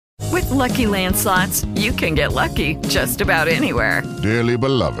Lucky Land Slots, you can get lucky just about anywhere. Dearly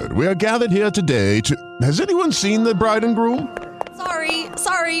beloved, we are gathered here today to... Has anyone seen the bride and groom?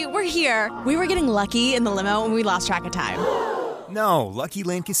 Sorry, we're here. We were getting lucky in the limo and we lost track of time. No, Lucky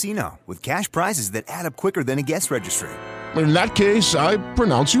Land Casino, with cash prizes that add up quicker than a guest registry. In that case, I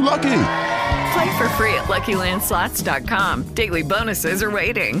pronounce you lucky. Play for free at LuckyLandSlots.com. Daily bonuses are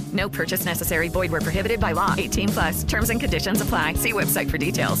waiting. No purchase necessary. Void where prohibited by law. 18+. Terms and conditions apply. See website for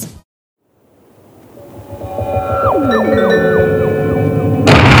details.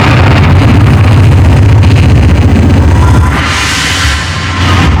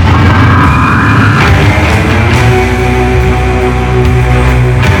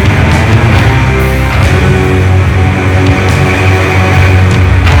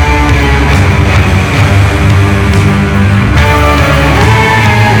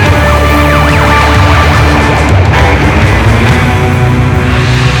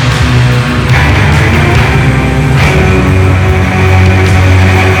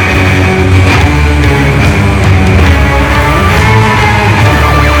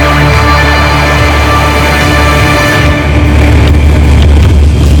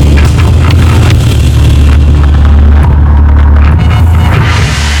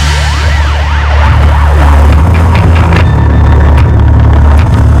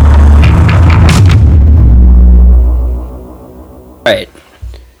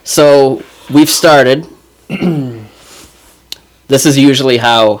 So, we've started. This is usually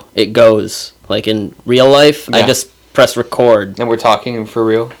how it goes. Like in real life, yeah. I just press record. And we're talking for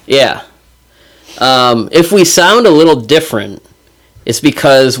real? Yeah. If we sound a little different, it's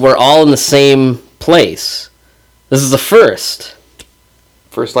because we're all in the same place. This is the first.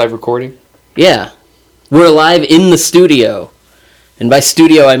 First live recording? Yeah. We're live in the studio. And by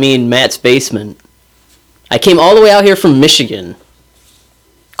studio, I mean Matt's basement. I came all the way out here from Michigan.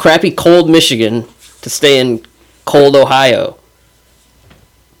 Crappy, cold Michigan to stay in cold Ohio.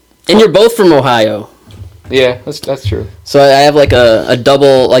 And you're both from Ohio. Yeah, that's true. So I have like a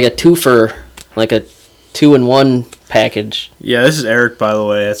double, like a twofer, like a 2-in-1 package. Yeah, this is Eric, by the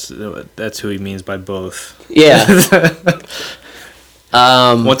way. That's who he means by both. Yeah.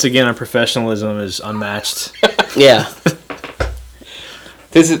 Once again, our professionalism is unmatched. Yeah.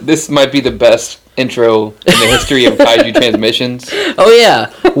 This might be the best intro in the history of kaiju transmissions. Oh yeah,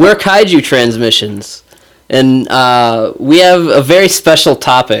 we're kaiju transmissions, and we have a very special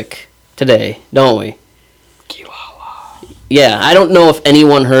topic today, don't we? Guilala. Yeah, I don't know if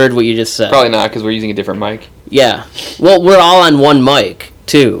anyone heard what you just said. Probably not, because we're using a different mic. Yeah, well, we're all on one mic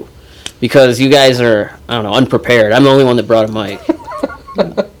too, because you guys are, I don't know, unprepared. I'm the only one that brought a mic.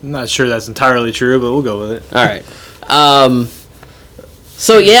 I'm not sure that's entirely true, but we'll go with it. All right.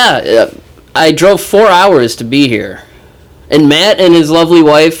 So yeah, I drove 4 hours to be here. And Matt and his lovely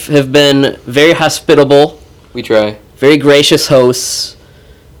wife have been very hospitable. We try. Very gracious hosts.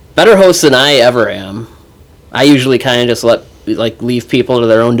 Better hosts than I ever am. I usually kind of just leave people to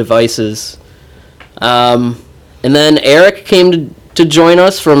their own devices. And then Eric came to join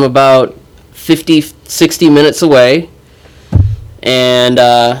us from about 60 minutes away. And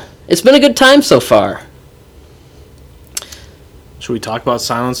it's been a good time so far. Should we talk about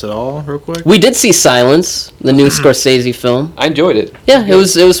Silence at all, real quick? We did see Silence, the new Scorsese film. I enjoyed it. Yeah, it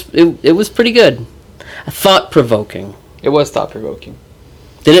was pretty good. Thought provoking. It was thought provoking.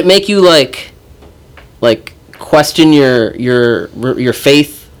 Did it make you like question your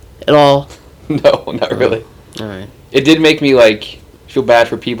faith at all? No, not really. All right. It did make me feel bad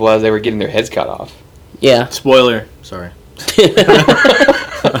for people as they were getting their heads cut off. Yeah. Spoiler. Sorry.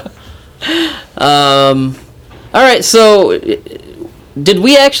 All right, so did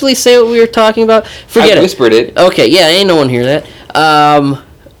we actually say what we were talking about? Forget it. I whispered it. Okay, yeah, ain't no one hear that.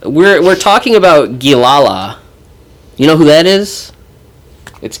 We're talking about Guilala. You know who that is?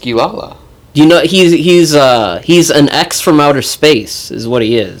 It's Guilala. You know he's an X from outer space is what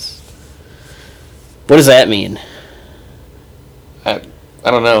he is. What does that mean? I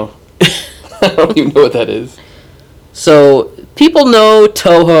don't know. I don't even know what that is. So people know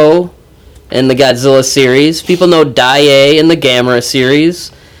Toho and the Godzilla series. People know Daiei and the Gamera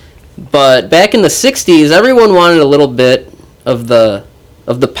series. But back in the 60s, everyone wanted a little bit of the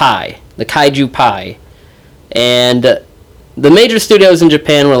pie, the kaiju pie. And the major studios in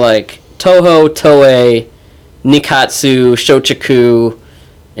Japan were like Toho, Toei, Nikatsu, Shochiku,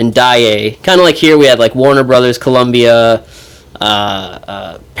 and Daiei. Kind of like here we had like Warner Brothers, Columbia,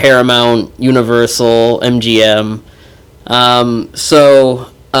 Paramount, Universal, MGM.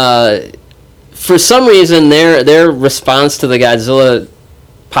 For some reason, their response to the Godzilla's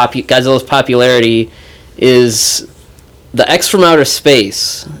popularity is The X from Outer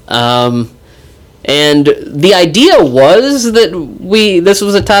Space. And the idea was that this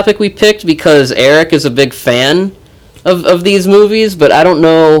was a topic we picked because Eric is a big fan of these movies, but I don't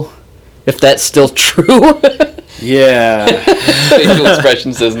know if that's still true. Yeah. Facial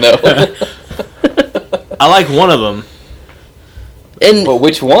expression says no. I like one of them. But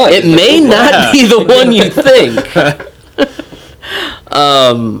which one? It may not be the one you think.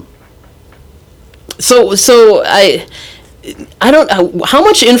 So I don't. How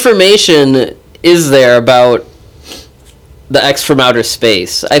much information is there about the X from Outer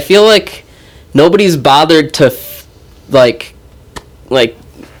Space? I feel like nobody's bothered to like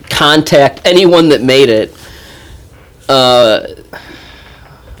contact anyone that made it.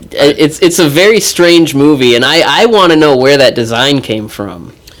 It's a very strange movie, and I want to know where that design came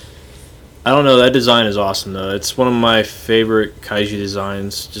from. I don't know. That design is awesome, though. It's one of my favorite kaiju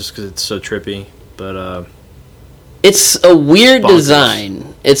designs, just because it's so trippy. But it's a weird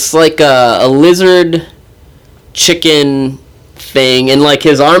design. It's like a lizard chicken thing, and like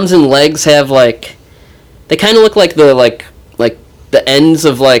his arms and legs have like they kind of look like the ends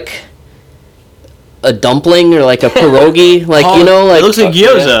of like a dumpling or like a pierogi, like you know, like it looks like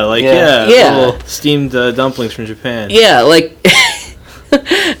gyoza, like yeah. Little steamed dumplings from Japan. Yeah, like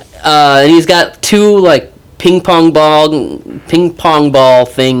and he's got two like ping pong ball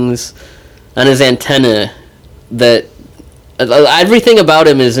things on his antenna. That everything about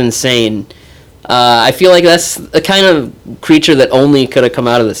him is insane. I feel like that's the kind of creature that only could have come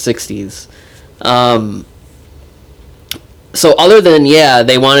out of the 60s. So other than,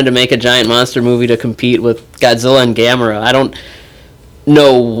 they wanted to make a giant monster movie to compete with Godzilla and Gamera, I don't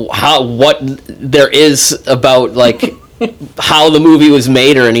know what there is about, like, how the movie was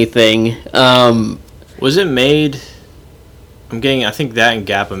made or anything. Was it made... I think that and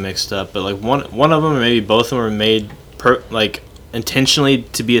Gappa mixed up, but, like, one of them, or maybe both of them were made, intentionally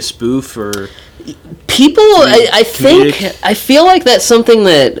to be a spoof, or... People, I feel like that's something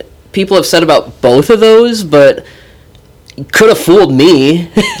that people have said about both of those, but... could have fooled me.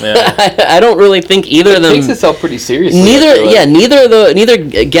 Yeah. I don't really think either of them. It takes itself pretty seriously. Neither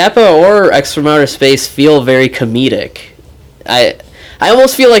Gappa or X from Outer Space feel very comedic. I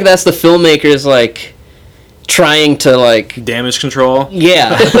almost feel like that's the filmmakers like trying to like damage control.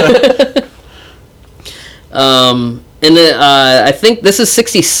 Yeah. And then I think this is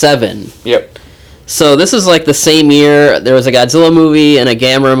 1967. Yep. So this is like the same year there was a Godzilla movie and a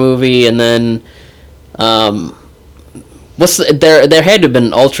Gamera movie, and then there had to have been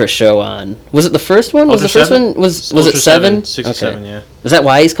an Ultra show on. Was it the first one? Was it 7? 67, yeah. Is that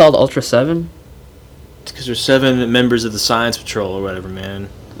why he's called Ultra 7? It's because there's 7 members of the Science Patrol or whatever, man.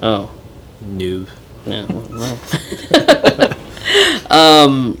 Oh. Noob. Yeah,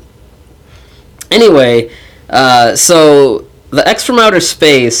 well. Anyway, so the X from Outer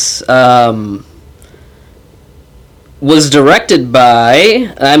Space was directed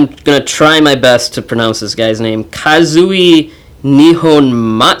by, I'm going to try my best to pronounce this guy's name, Kazui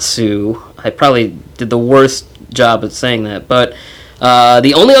Nihonmatsu. I probably did the worst job at saying that, but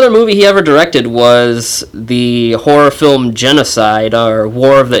the only other movie he ever directed was the horror film Genocide, or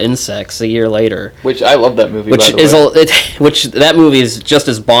War of the Insects, a year later. Which I love that movie, which that movie is just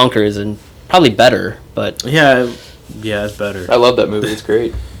as bonkers and probably better, but... Yeah, it's better. I love that movie, it's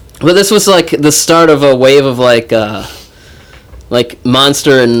great. But this was like the start of a wave of like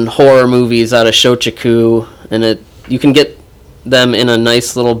monster and horror movies out of Shochiku, and you can get them in a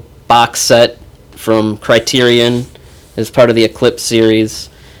nice little box set from Criterion as part of the Eclipse series.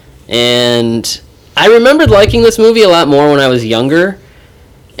 And I remembered liking this movie a lot more when I was younger,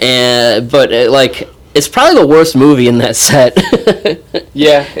 but it's probably the worst movie in that set.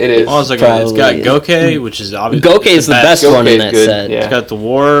 Yeah, it is. Oh, it's got Gokei, which is obviously... Gokei is the best one in that set. Yeah. It's got the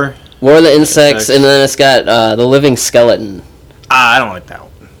War of the Insects, and then it's got the Living Skeleton. I don't like that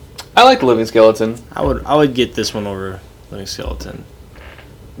one. I like the Living Skeleton. I would get this one over Living Skeleton.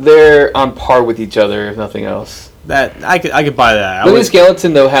 They're on par with each other, if nothing else. That I could buy that. Living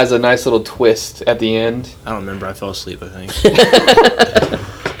Skeleton, though, has a nice little twist at the end. I don't remember. I fell asleep, I think.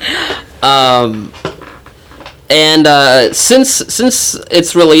 And since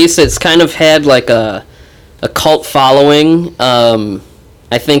its release, it's kind of had like a cult following.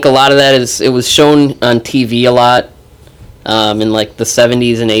 I think a lot of that is it was shown on TV a lot in like the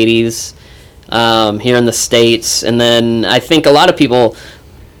 70s and 80s here in the States. And then I think a lot of people,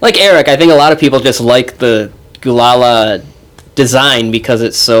 like Eric, I think a lot of people just like the Guilala design because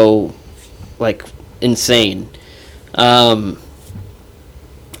it's so like insane.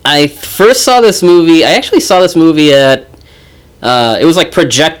 I first saw this movie. I actually saw this movie at. It was like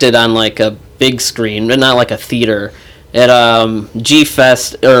projected on like a big screen, but not like a theater. at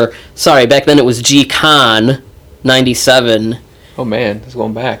G-Fest, or sorry, back then it was G-Con 97. Oh man, it's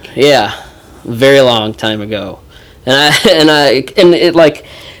going back. Yeah, very long time ago. And it like,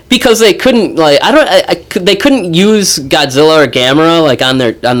 because they couldn't like they couldn't use Godzilla or Gamera like on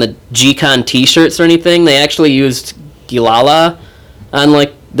the G-Con t-shirts or anything. They actually used Guilala on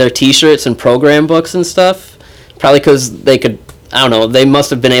like their t-shirts and program books and stuff. Probably because they could, I don't know, they must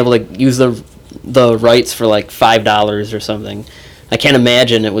have been able to use the rights for like $5 or something. I can't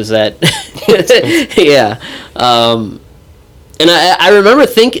imagine it was that. Yeah. And I remember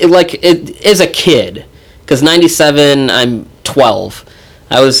thinking, like, as a kid, because 97, I'm 12.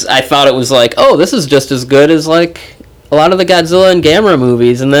 I thought it was like, oh, this is just as good as like a lot of the Godzilla and Gamera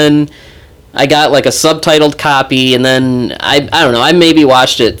movies. And then I got like a subtitled copy, and then I don't know, I maybe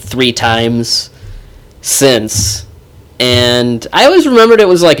watched it 3 times since. And I always remembered it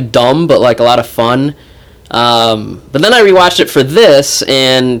was like dumb, but like a lot of fun. But then I rewatched it for this,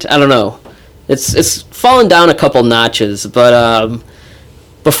 and I don't know, it's fallen down a couple notches. But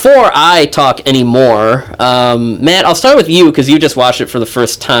before I talk anymore, Matt, I'll start with you because you just watched it for the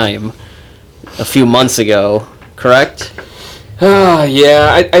first time a few months ago, correct?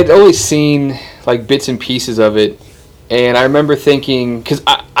 Yeah, I'd always seen like bits and pieces of it, and I remember thinking, because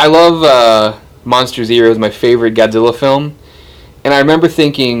I love Monster Zero is my favorite Godzilla film, and I remember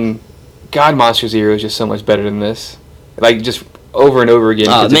thinking, God, Monster Zero is just so much better than this, like just over and over again.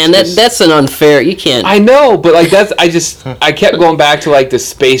 Oh man, that's an unfair. You can't. I know, but like I kept going back to like the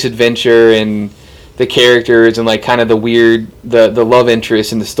space adventure and the characters and like kind of the weird the love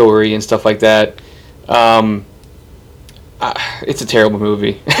interest in the story and stuff like that. It's a terrible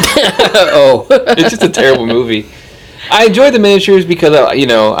movie. Oh, it's just a terrible movie. I enjoy the miniatures because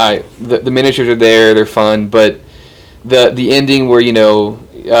the miniatures are there, they're fun, but the ending where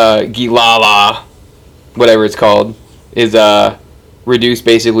Guilala, whatever it's called, is reduced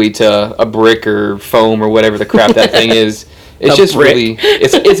basically to a brick or foam or whatever the crap that thing is. It's just brick. really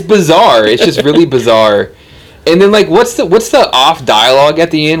it's bizarre. It's just really bizarre. And then like what's the off dialogue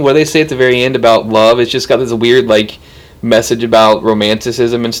at the end where they say at the very end about love? It's just got this weird like message about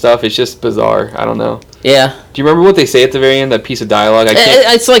romanticism and stuff. It's just bizarre. I don't know. Yeah. Do you remember what they say at the very end? That piece of dialogue.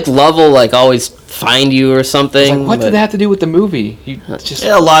 It's like love will like always find you or something. Like, what did that have to do with the movie?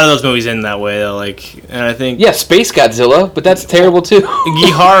 Yeah, a lot of those movies end that way though. Like, and I think Space Godzilla, but that's terrible too.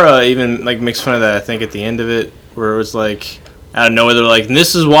 Gihara even like makes fun of that. I think at the end of it, where it was like out of nowhere they're like,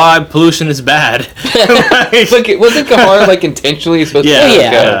 "This is why pollution is bad." Like, wasn't Gihara like intentionally supposed to?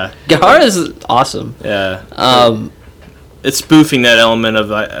 Yeah. Gihara is awesome. Yeah. It's spoofing that element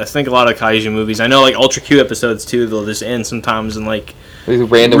of I think a lot of kaiju movies. I know like Ultra Q episodes too. They'll just end sometimes in like these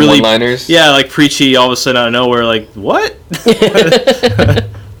random really, one-liners. Yeah, like preachy. All of a sudden out of nowhere, like what?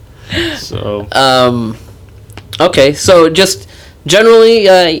 So. Okay, so just generally,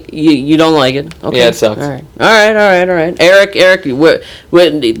 you don't like it. Okay. Yeah, it sucks. All right. Eric, what,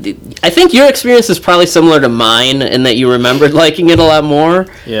 I think your experience is probably similar to mine in that you remembered liking it a lot more.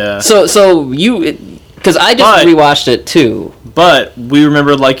 Yeah. So you. Because I just rewatched it, too. But we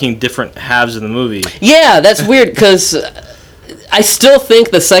remember liking different halves of the movie. Yeah, that's weird, because I still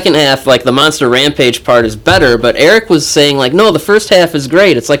think the second half, like the Monster Rampage part, is better, but Eric was saying, like, no, the first half is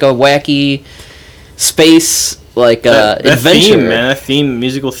great. It's like a wacky space, like, that adventure. Theme, man, that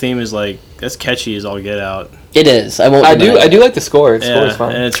musical theme is, like, that's catchy as all get out. It is. I do like the score. The score is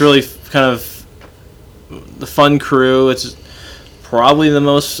fun. And it's really kind of the fun crew. It's probably the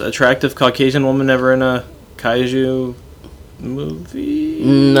most attractive Caucasian woman ever in a kaiju movie.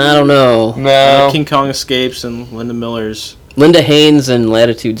 I don't know. No. King Kong Escapes and Linda Miller's. Linda Haynes in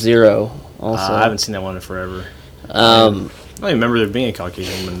Latitude Zero. Also, I haven't seen that one in forever. I don't even remember there being a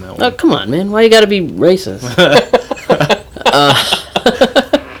Caucasian woman in that one. Oh, come on, man! Why you gotta be racist?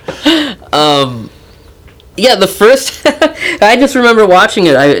 Yeah, the first. I just remember watching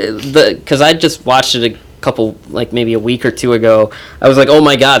it. Because I just watched it a couple, like maybe a week or two ago. I was like, oh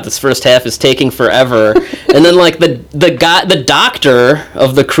my god, this first half is taking forever. And then like the doctor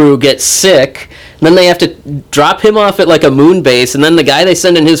of the crew gets sick, and then they have to drop him off at like a moon base, and then the guy they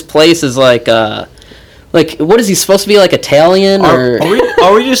send in his place is like what is he supposed to be, like Italian or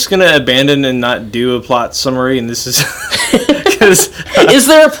are we just gonna abandon and not do a plot summary, and this is is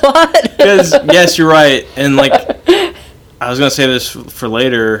there a plot? Because yes, you're right, and like I was gonna say this for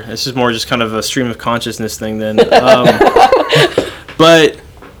later. This is more just kind of a stream of consciousness thing then. But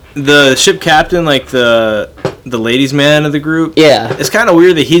the ship captain, like the ladies' man of the group, yeah, it's kind of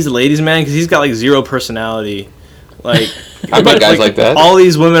weird that he's the ladies' man because he's got like zero personality. Like I've met guys like that. All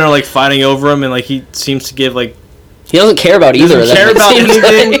these women are like fighting over him, and like he seems to give like he doesn't care about either of them. Care about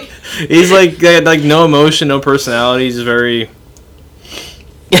anything. He's like no emotion, no personality. He's very.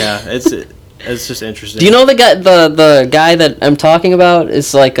 Yeah, it's just interesting. Do you know the guy that I'm talking about?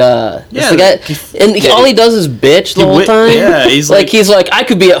 Is like the guy, and all he does is bitch the whole time. Yeah, he's like I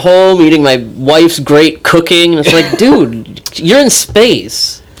could be at home eating my wife's great cooking, and it's like, dude, you're in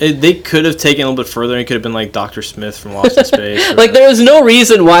space. They could have taken it a little bit further. He could have been like Dr. Smith from Lost in Space. Like there was no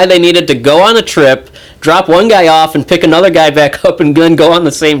reason why they needed to go on a trip, drop one guy off, and pick another guy back up, and then go on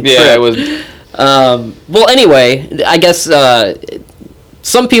the same trip. Yeah, it was. Well, anyway, I guess.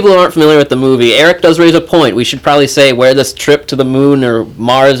 Some people who aren't familiar with the movie, Eric does raise a point. We should probably say where this trip to the moon or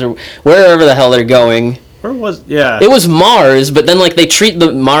Mars or wherever the hell they're going. Where was... Yeah. It was Mars, but then like they treat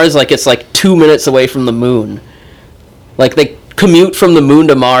the Mars like it's like 2 minutes away from the moon. Like they commute from the moon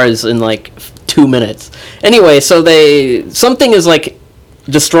to Mars in like 2 minutes. Anyway, so something is like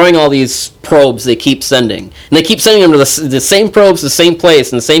destroying all these probes they keep sending. And they keep sending them to the same probes, the same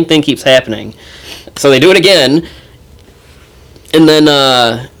place, and the same thing keeps happening. So they do it again. And then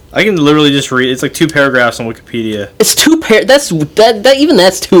I can literally just read. It's like 2 paragraphs on Wikipedia. It's 2 that's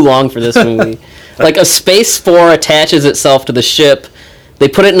too long for this movie. Like a space spore attaches itself to the ship. They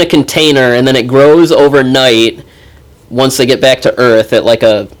put it in a container, and then it grows overnight. Once they get back to Earth at like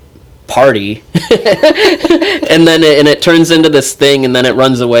a party, and then it turns into this thing, and then it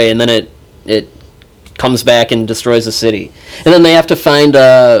runs away, and then it comes back and destroys the city. And then they have to find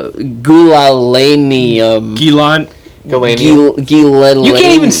Guilalanium. Guilalanium. You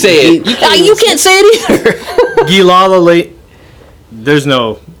can't even say it. You can't say it either. Guilala-Land. There's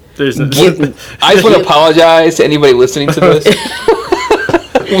no. I just want to apologize to anybody listening to this.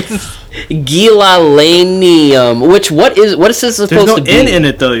 Guilalanium. What is this supposed There's no to be? N in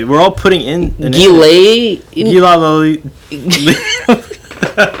it though. We're all putting in.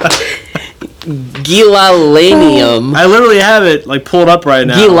 Guilalanium. I literally have it like pulled up right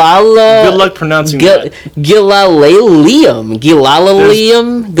now. Good luck pronouncing that. Guilalanium.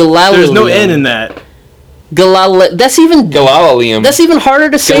 There's no N in that. That's even Guilalanium. That's even harder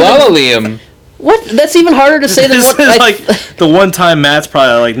to say. Guilalanium. What? That's even harder to say than This what is like the one time Matt's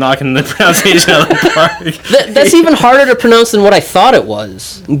probably like knocking the pronunciation out of the park. That's even harder to pronounce than what I thought it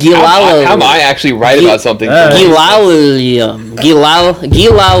was. How am I actually right about something? Guilalanium.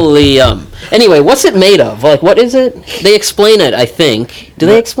 Guilalanium. Anyway, what's it made of? Like, what is it? They explain it, I think. Do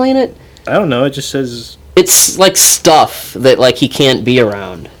they explain it? I don't know. It just says it's like stuff that like he can't be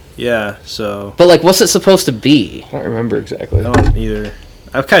around. Yeah. So. But like, what's it supposed to be? I don't remember exactly. I don't either.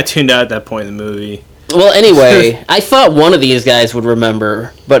 I've kind of tuned out at that point in the movie. Well, anyway, I thought one of these guys would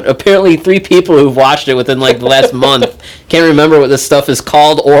remember, but apparently 3 people who've watched it within like the last month can't remember what this stuff is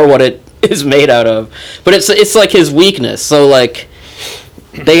called or what it is made out of. But it's like his weakness. So like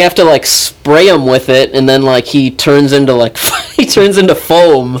they have to like spray him with it, and then like he turns into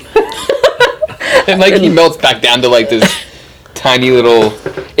foam. And like he melts back down to like this tiny little.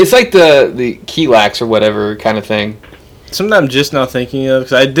 It's like the Keylax or whatever kind of thing. Something I'm just now thinking of,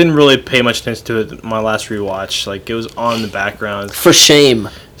 because I didn't really pay much attention to it in my last rewatch. Like, it was on in the background. For shame.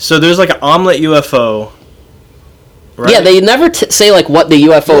 So there's like an omelet UFO. Right? Yeah, they never say like what the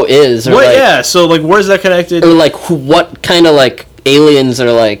UFO is. Or what? like, Yeah, so like where's that connected? Or like what kind of like aliens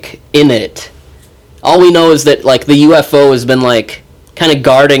are like in it. All we know is that like the UFO has been like kind of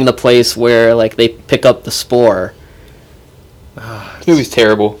guarding the place where like they pick up the spore. This movie's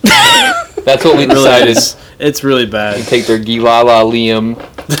terrible. That's what we decided. It's really bad. To take their Guilalanium.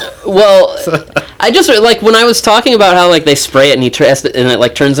 Well, I just like when I was talking about how like they spray it and and it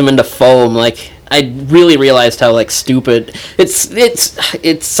like turns them into foam. Like I really realized how like stupid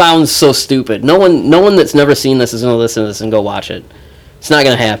it sounds so stupid. No one that's never seen this is gonna listen to this and go watch it. It's not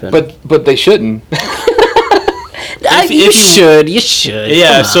gonna happen. But they shouldn't. You should.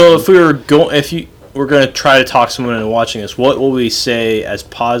 Yeah. So if you were gonna try to talk someone into watching this, what will we say as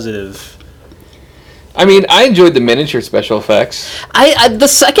positive? I mean, I enjoyed the miniature special effects. The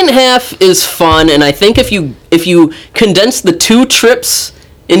second half is fun, and I think if you condense the 2 trips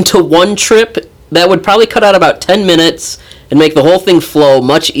into 1 trip, that would probably cut out about 10 minutes and make the whole thing flow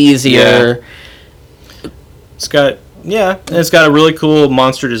much easier. Yeah. It's got a really cool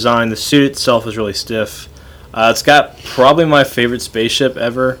monster design. The suit itself is really stiff. It's got probably my favorite spaceship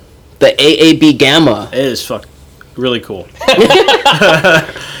ever. The AAB Gamma. It is really cool.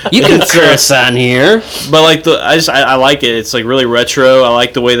 You can curse on here, but like I like it. It's like really retro. I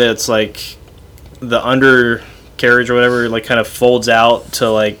like the way that it's like the undercarriage or whatever like kind of folds out to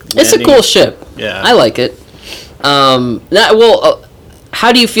like landing. It's a cool ship. Yeah, I like it. How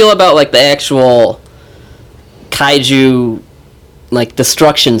do you feel about like the actual kaiju like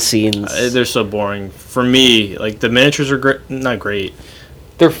destruction scenes? They're so boring for me. Like the miniatures are not great.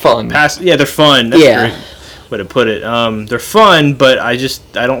 They're fun. They're fun. That's a great way to put it. They're fun, but I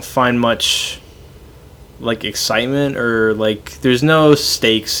don't find much like excitement or like there's no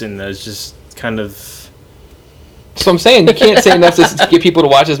stakes in those. Just kind of. So I'm saying you can't say enough to get people to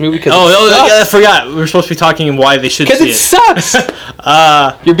watch this movie because I forgot. We were supposed to be talking why they should see it. Because it sucks.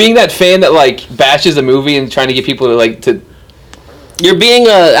 You're being that fan that like bashes a movie and trying to get people to like to. You're being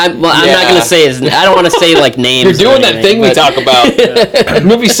I'm not gonna say I don't want to say like names. You're doing that thing we talk about. The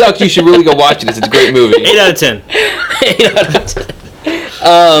movie sucks. You should really go watch it. It's a great movie. 8 out of 10. 8 out of 10.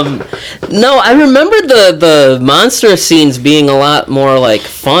 No, I remember the monster scenes being a lot more like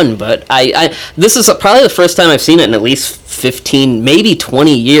fun, but I this is probably the first time I've seen it in at least 15, maybe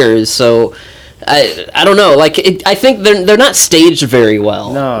 20 years. So I don't know. Like I think they're not staged very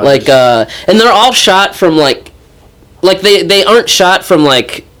well. No, like and they're all shot from like they aren't shot from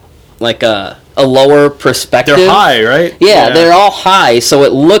like a lower perspective. They're high, right? Yeah, they're all high, so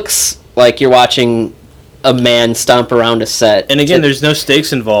it looks like you're watching a man stomp around a set. And again, there's no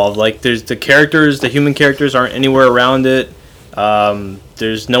stakes involved. Like there's the human characters aren't anywhere around it.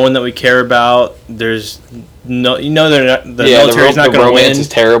 There's no one that we care about. There's no, they're not, the military's not going to win. The romance is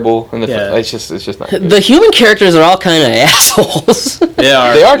terrible. And it's just not good. The human characters are all kind of assholes. They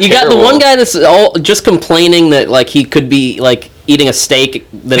are. They are. You got the one guy that's all just complaining that like he could be like eating a steak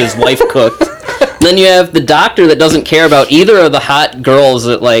that his wife cooked. Then you have the doctor that doesn't care about either of the hot girls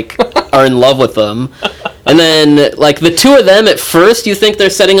that like are in love with them. And then like the two of them at first you think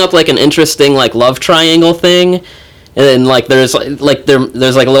they're setting up like an interesting like love triangle thing. And then like there's like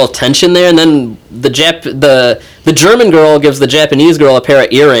a little tension there, and then the German girl gives the Japanese girl a pair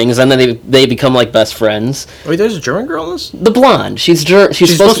of earrings, and then they become like best friends. Wait, there's a German girl in this? The blonde, she's supposed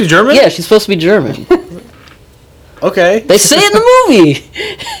to be German? Yeah, she's supposed to be German. Okay. They say it in the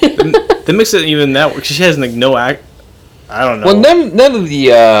movie. That makes it even that. She has like no act. I don't know. Well, none of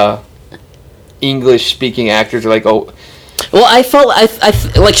the English speaking actors are like Well, I felt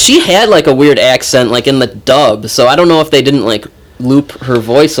like she had like a weird accent like in the dub, so I don't know if they didn't like loop her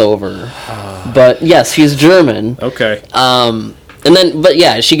voice over. But yes, she's German. Okay. And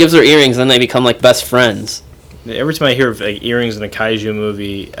then she gives her earrings, and then they become like best friends. Every time I hear of like earrings in a kaiju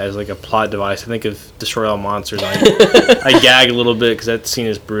movie as like a plot device, I think of Destroy All Monsters. I gag a little bit because that scene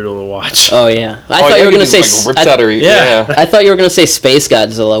is brutal to watch. Oh yeah, I thought you were gonna say. I thought you were gonna say Space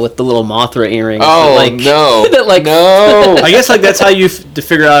Godzilla with the little Mothra earrings. Oh like, no! no. I guess like that's how you to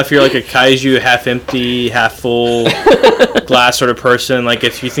figure out if you're like a kaiju, half empty, half full glass sort of person. Like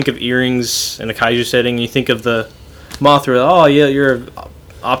if you think of earrings in a kaiju setting, you think of the Mothra. Oh yeah, you're an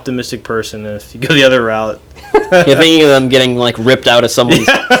optimistic person. And if you go the other route. You're thinking of them getting like ripped out of someone's.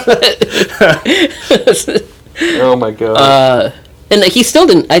 Oh my god! And he still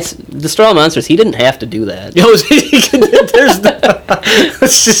didn't. Destroy All Monsters. He didn't have to do that.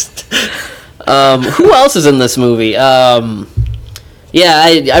 It's just. Who else is in this movie? I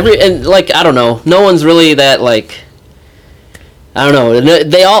don't know. No one's really that like. I don't know.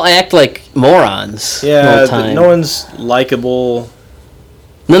 They all act like morons. Yeah, all the time. No one's likable.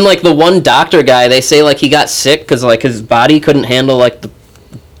 And then, like, the one doctor guy, they say, like, he got sick because, like, his body couldn't handle, like, the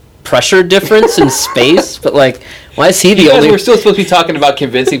pressure difference in space. But, like, why is he the only... We're still supposed to be talking about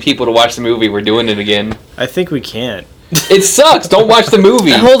convincing people to watch the movie. We're doing it again. I think we can't. It sucks. Don't watch the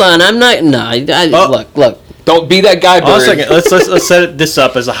movie. Hold on. I'm not... No. Look. Don't be that guy, Byrd. Hold on a second. Let's set this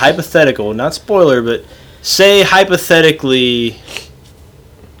up as a hypothetical. Not spoiler, but say hypothetically...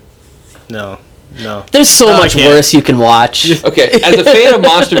 No. There's so much worse you can watch. Okay, as a fan of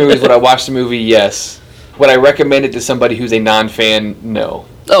monster movies, would I watch the movie? Yes. Would I recommend it to somebody who's a non-fan? No.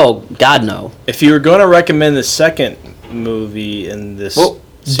 Oh, God, no. If you were going to recommend the second movie in this series,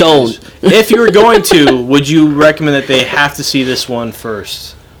 don't. If you were going to, would you recommend that they have to see this one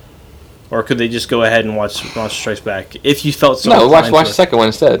first? Or could they just go ahead and watch Monster Strikes Back? If you felt so No, watch the second one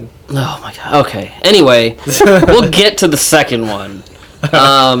instead. Oh, my God. Okay. Anyway, we'll get to the second one.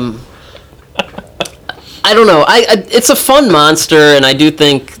 I don't know. It's a fun monster, and I do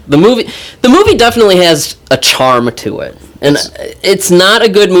think the movie definitely has a charm to it. And it's not a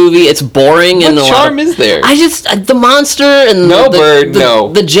good movie. It's boring. What charm is there? The monster and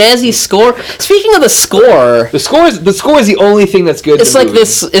the jazzy score. Speaking of the score, the score is the only thing that's good. It's like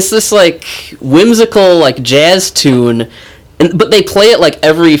this. It's this like whimsical like jazz tune. But they play it like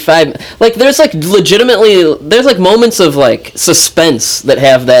every 5. Like there's like legitimately there's like moments of like suspense that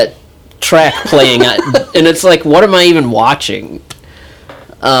have that track playing and it's like, what am I even watching?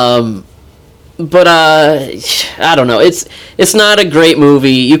 But I don't know. It's not a great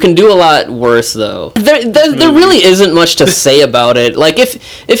movie. You can do a lot worse though. There really isn't much to say about it. Like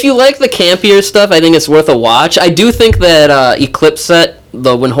if you like the campier stuff, I think it's worth a watch. I do think that Eclipse Set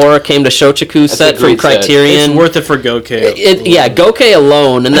When Horror Came to Shochiku set from Criterion. It's worth it for Gokei. Gokei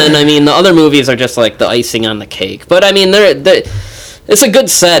alone, and then I mean the other movies are just like the icing on the cake. But I mean, it's a good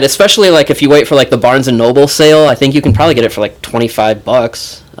set, especially like if you wait for like the Barnes and Noble sale. I think you can probably get it for like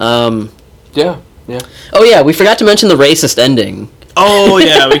 $25. Yeah. Oh yeah, we forgot to mention the racist ending. Oh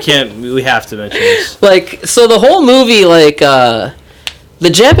yeah, we have to mention this. Like, so the whole movie, like, the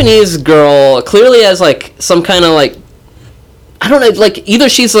Japanese girl clearly has like some kind of like, I don't know, like either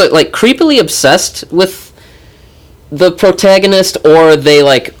she's like creepily obsessed with the protagonist, or they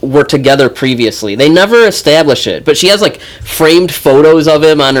like were together previously. They never establish it, but she has like framed photos of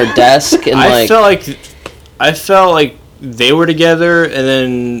him on her desk, and I felt like they were together, and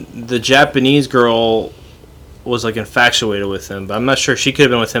then the Japanese girl was like infatuated with him, but I'm not sure. She could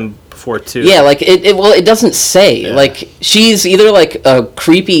have been with him before too. Yeah, like it doesn't say. Yeah. Like she's either like a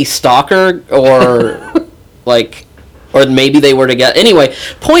creepy stalker or like, or maybe they were together. Anyway,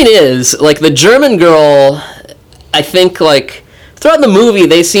 point is, like the German girl, I think like throughout the movie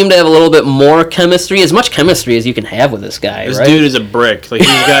they seem to have a little bit more chemistry, as much chemistry as you can have with this guy. This right? dude is a brick. Like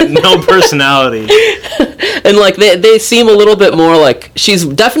he's got no personality. And like they seem a little bit more like, she's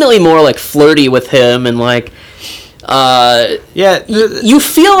definitely more like flirty with him, and like you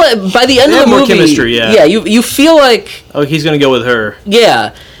feel by the end of the movie, chemistry, you feel like, oh, he's gonna go with her,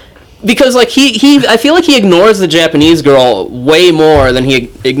 because like he I feel like he ignores the Japanese girl way more than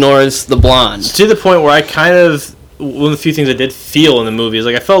he ignores the blonde, to the point where I kind of, one of the few things I did feel in the movie is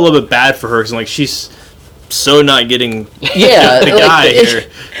like I felt a little bit bad for her, because like she's so not getting the guy here.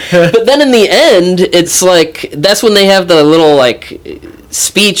 But then in the end, it's like that's when they have the little like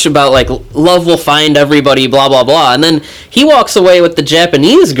speech about like love will find everybody, blah blah blah, and then he walks away with the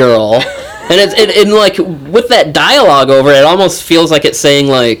Japanese girl, and it like with that dialogue over it, it almost feels like it's saying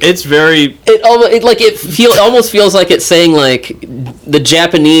like it almost feels like it's saying like the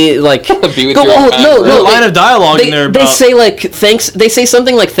Japanese like line of dialogue in there. They say like thanks. They say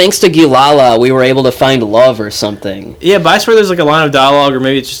something like thanks to Guilala we were able to find love or something. Yeah, but I swear there's like a line of dialogue, or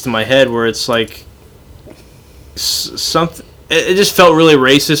maybe it's just in my head, where it's like something. It just felt really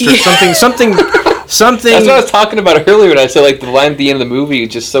racist or something. That's what I was talking about earlier when I said like the line at the end of the movie is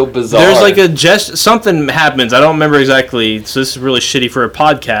just so bizarre. There's like something happens. I don't remember exactly, so this is really shitty for a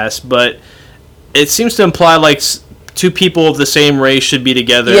podcast, but it seems to imply like two people of the same race should be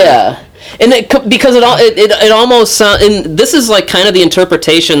together. Yeah. And because it almost sounds, and this is like kind of the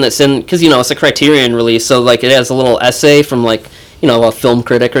interpretation that's in, because it's a Criterion release, so like it has a little essay from like a film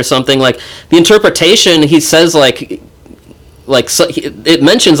critic or something. Like the interpretation, he says it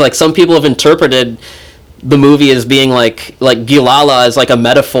mentions like some people have interpreted the movie as being like Guilala is like a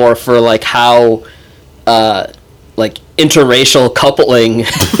metaphor for like how like interracial coupling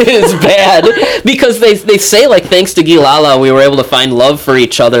is bad, because they say like thanks to Guilala we were able to find love for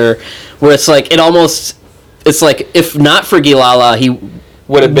each other, where it's like it's like if not for Guilala he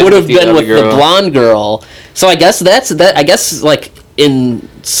would have been with the blonde girl. So I guess I guess like in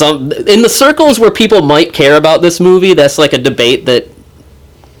the circles where people might care about this movie, that's like a debate that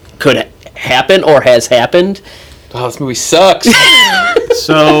could happen or has happened. Oh, this movie sucks.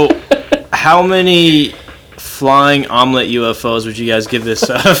 So, how many flying omelet UFOs would you guys give this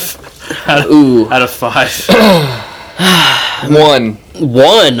out of 5? 1.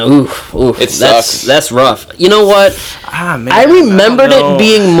 Ooh. It sucks. That's rough. You know what? Man, I remembered it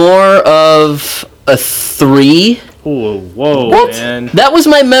being more of a 3. Ooh, whoa, what? Man. That was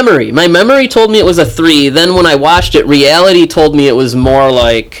my memory. My memory told me it was a 3. Then when I watched it, reality told me it was more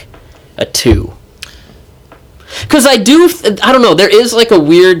like a 2. Because I don't know, there is like a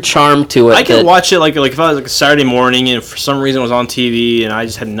weird charm to it. I could watch it like if I was like a Saturday morning and for some reason it was on TV and I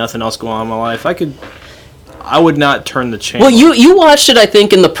just had nothing else going on in my life, I would not turn the channel. Well, you watched it, I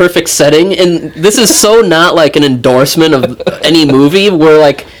think, in the perfect setting, and this is so not like an endorsement of any movie, where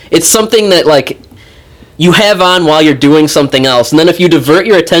like it's something that like you have on while you're doing something else, and then if you divert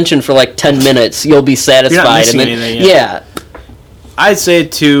your attention for like 10 minutes, you'll be satisfied. You're not missing and then, anything, yeah. I'd say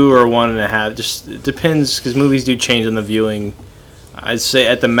 2 or 1.5. Just it depends, because movies do change in the viewing. I'd say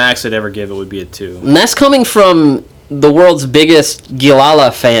at the max I'd ever give it would be a 2. And that's coming from the world's biggest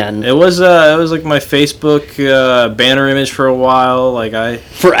Guilala fan. It was like my Facebook banner image for a while.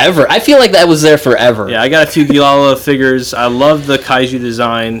 Forever. I feel like that was there forever. Yeah, I got a few Guilala figures. I love the kaiju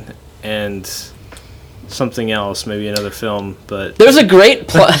design and something else, maybe another film, but there's a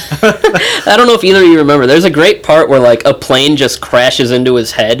great I don't know if either of you remember, there's a great part where like a plane just crashes into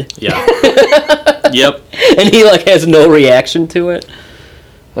his head. Yeah. Yep. And he like has no reaction to it.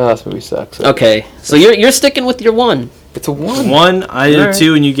 Oh, this movie sucks. Okay, so you're sticking with your 1. It's a 1. 1, I did a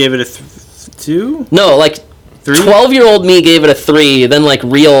 2, and you gave it a 2? No, like 3? 12-year-old me gave it a 3. Then like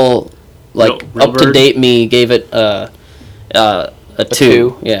real up to date me gave it a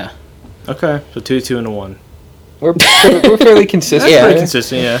 2. Yeah. Okay, so 2, 2, and a 1. We're fairly consistent. Yeah, pretty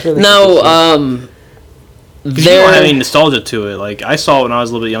consistent. Yeah. Now, You don't have any nostalgia to it. Like I saw it when I was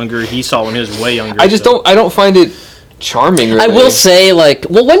a little bit younger. He saw it when he was way younger. I don't find it charming. Really. I will say, like,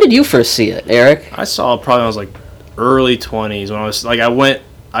 well, when did you first see it, Eric? I saw it probably when I was like early 20s. When I was like,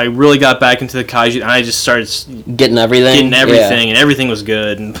 I really got back into the kaiju, and I just started getting everything, and everything was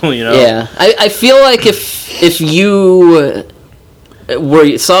good, and you know. Yeah, I feel like if you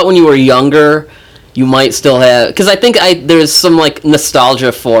saw it when you were younger, you might still have, because I think there's some like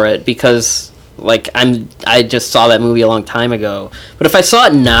nostalgia for it because like I just saw that movie a long time ago. But if I saw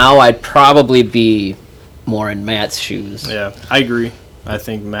it now, I'd probably be more in Matt's shoes. Yeah, I agree. I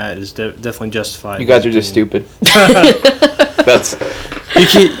think Matt is definitely justified. You guys are just stupid. That's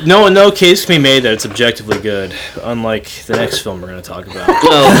no case can be made that it's objectively good, unlike the next film we're going to talk about.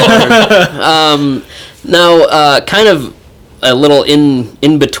 Now, kind of a little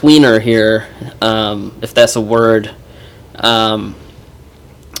in-betweener here, if that's a word.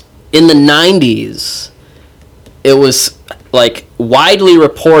 In the 90s, it was like widely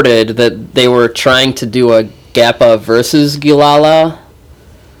reported that they were trying to do a Gappa versus Guilala.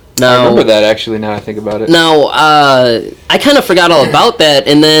 I remember that actually. Now I think about it. Now I kind of forgot all about that,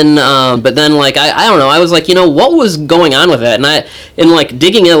 and then but then like I don't know. I was like, you know, what was going on with that? And like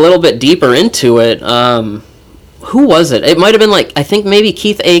digging a little bit deeper into it. Who was it? It might have been like I think maybe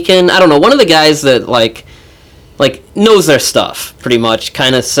Keith Aiken. I don't know. One of the guys that like knows their stuff pretty much.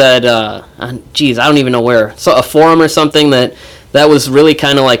 Kind of said, geez, I don't even know where. So a forum or something that was really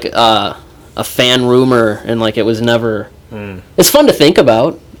kind of like a fan rumor, and like it was never. It's fun to think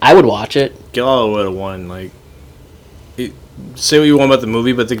about. I would watch it. Guilala would have won. Like, say what you want about the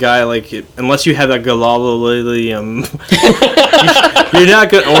movie, but the guy, like, unless you have that Guilala-Lium, you're not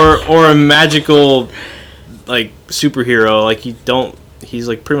good. Or a magical, like, superhero. Like, you don't. He's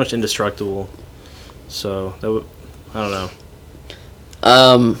like pretty much indestructible. So that would. I don't know.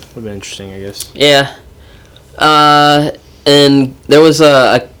 Would have been interesting, I guess. Yeah. And there was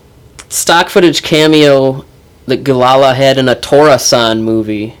a stock footage cameo that Guilala had in a Tora-san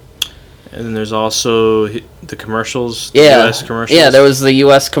movie. And then there's also the commercials, yeah. US commercials. Yeah, there was the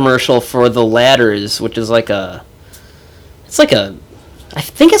US commercial for The Ladders, which is like I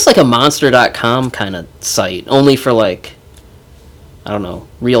think it's like a monster.com kind of site, only for like, I don't know,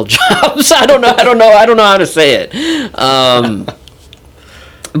 real jobs. I don't know how to say it.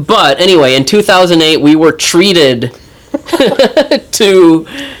 But anyway, in 2008, we were treated to,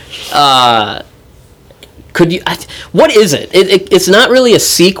 what is it? It's not really a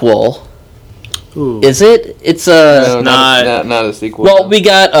sequel. Ooh. Is it? It's a... No, not a sequel. Well, we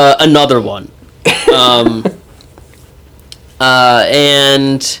got another one.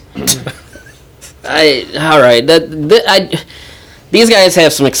 And... all right. These guys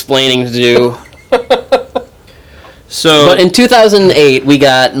have some explaining to do. But in 2008, we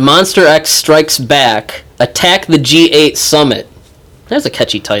got Monster X Strikes Back, Attack the G8 Summit. That's a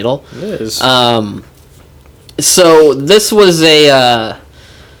catchy title. It is. So this was a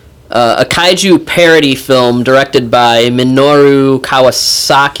kaiju parody film directed by Minoru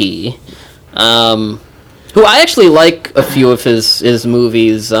Kawasaki, who I actually like a few of his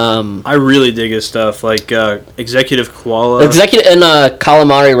movies. I really dig his stuff, like Executive Koala. And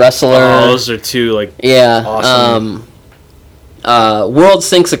Calamari Wrestler. Oh, those are two, like, awesome. World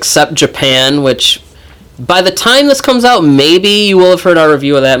Sinks Except Japan, which by the time this comes out, maybe you will have heard our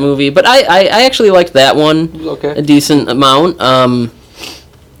review of that movie. But I actually liked that one a decent amount.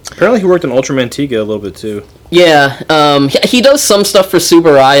 Apparently he worked on Ultraman Tiga a little bit, too. Yeah, he does some stuff for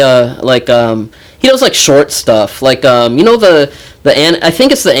Subaraya, like, he does, like, short stuff, like, you know I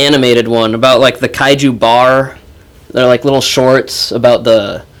think it's the animated one, about, like, the kaiju bar, they're, like, little shorts about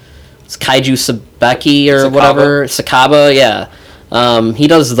it's Kaiju Sabeki or whatever, Sakaba, yeah, he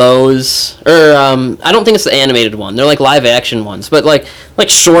does those, or, I don't think it's the animated one, they're, like, live-action ones, but, like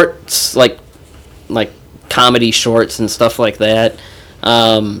shorts, like, comedy shorts and stuff like that,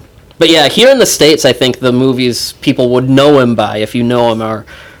 but yeah, here in the States, I think the movies people would know him by, if you know him, are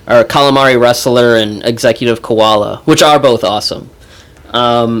Calamari Wrestler and Executive Koala, which are both awesome.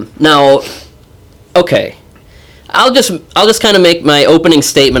 Now, okay, I'll just kind of make my opening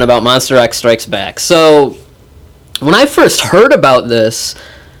statement about Monster X Strikes Back. So, when I first heard about this,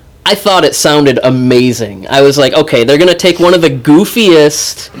 I thought it sounded amazing. I was like, okay, they're gonna take one of the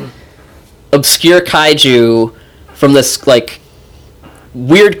goofiest obscure kaiju from this like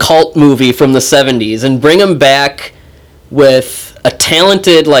weird cult movie from the 70s and bring them back with a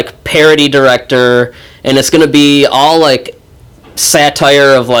talented like parody director, and it's going to be all like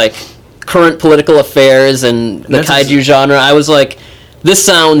satire of like current political affairs and the kaiju genre. I was like, this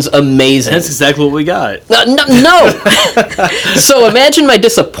sounds amazing. That's exactly what we got. No. So imagine my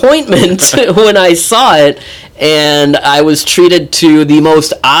disappointment when I saw it, and I was treated to the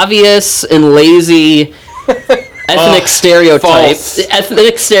most obvious and lazy ethnic stereotypes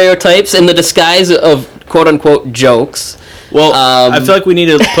in the disguise of quote-unquote jokes. Well, I feel like we need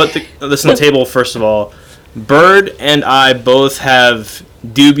to put this on the table, first of all. Bird and I both have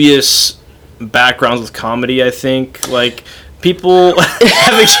dubious backgrounds with comedy, I think. Like, people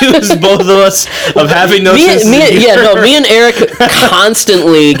have accused both of us of having no sense of humor. Me and Eric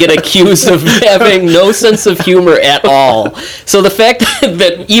constantly get accused of having no sense of humor at all. So the fact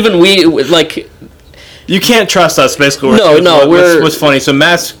that even we, like... You can't trust us, basically. What's funny. So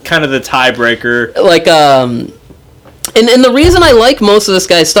Matt's kind of the tiebreaker. Like, and the reason I like most of this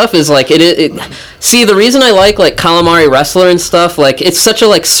guy's stuff is, like, see, the reason I like Calamari Wrestler and stuff, like, it's such a,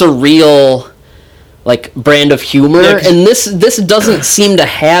 like, surreal, like, brand of humor, and this doesn't seem to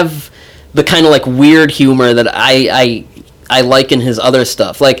have the kind of, like, weird humor that I like in his other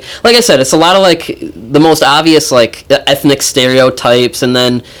stuff. Like I said, it's a lot of, like, the most obvious, like, ethnic stereotypes, and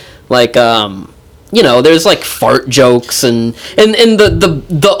then, like, there's like fart jokes and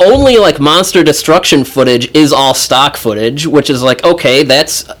the only like monster destruction footage is all stock footage, which is like, okay,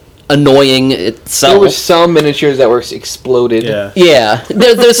 that's annoying itself. There were some miniatures that were exploded. Yeah.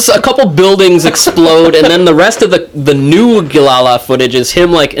 There's a couple buildings explode, and then the rest of the new Guilala footage is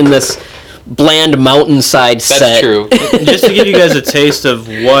him like in this bland mountainside set. That's true. Just to give you guys a taste of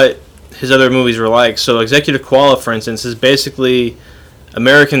what his other movies were like. So Executive Koala, for instance, is basically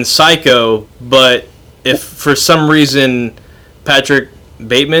American Psycho, but if for some reason Patrick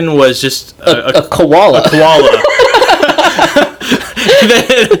Bateman was just a koala. I've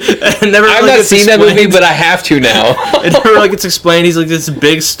not seen that movie, but I have to now. It never like gets explained. He's like this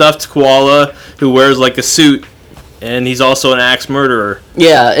big stuffed koala who wears like a suit, and he's also an axe murderer.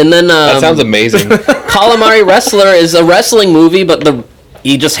 Yeah, and then that sounds amazing. Calamari Wrestler is a wrestling movie, but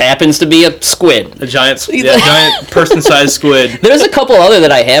he just happens to be a squid. A giant person-sized squid. There's a couple other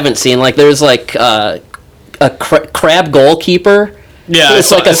that I haven't seen. Like, there's, like, a crab goalkeeper. Yeah. It's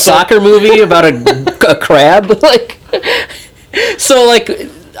like a soccer movie about a crab. Like, so, like,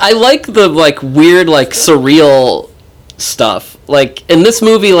 I like the, like, weird, like, surreal stuff. Like, in this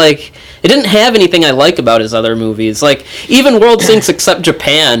movie, like, it didn't have anything I like about his other movies. Like, even World Sinks Except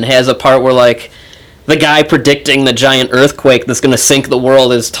Japan has a part where, like, the guy predicting the giant earthquake that's going to sink the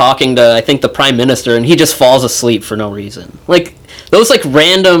world is talking to, I think, the prime minister, and he just falls asleep for no reason. Like, those, like,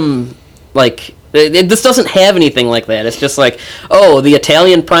 random, like, this doesn't have anything like that. It's just like, oh, the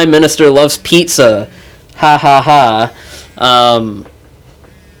Italian prime minister loves pizza. Ha, ha, ha.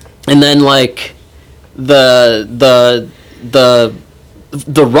 And then, like, the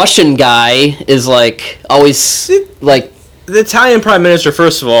Russian guy is, like, always, like... The Italian prime minister,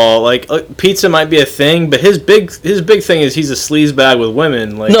 first of all, like pizza might be a thing, but his big thing is he's a sleazebag with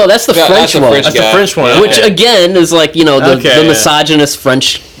women. Like, no, that's the French one. That's the French one, okay. Which again is like the misogynist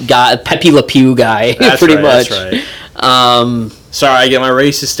French guy, Pepe Le Pew guy, that's pretty right, much. That's right. Sorry, I get my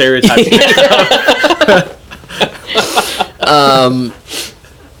racist stereotypes.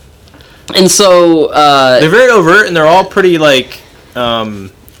 And so they're very overt, and they're all pretty like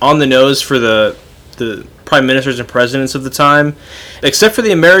on the nose for the prime ministers and presidents of the time, except for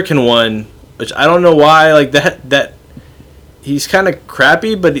the American one, which I don't know why. Like that he's kind of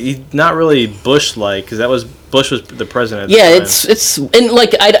crappy, but he's not really Bush-like, because Bush was the president at the time. it's and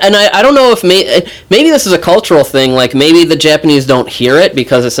like I don't know if maybe this is a cultural thing. Like, maybe the Japanese don't hear it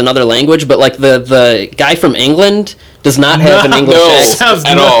because it's another language, but like the guy from England does not have an English accent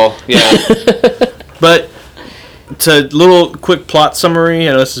at all. Yeah. But to little quick plot summary,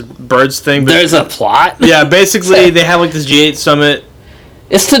 I know this is Bird's thing, but there's a plot? Yeah, basically they have like this G8 summit.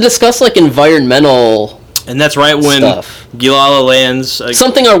 It's to discuss like environmental, and that's right when Guilala-Land's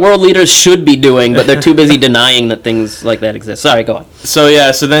something our world leaders should be doing, but they're too busy denying that things like that exist. Sorry, go on. So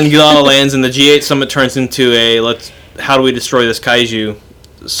then Guilala-Land's and the G8 summit turns into how do we destroy this kaiju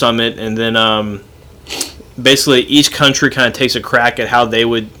summit, and then basically each country kind of takes a crack at how they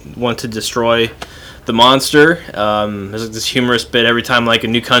would want to destroy the monster. There's like this humorous bit every time like a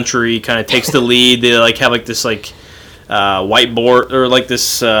new country kind of takes the lead. They like have like this like whiteboard or like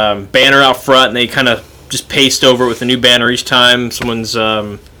this banner out front, and they kind of just paste over it with a new banner each time someone's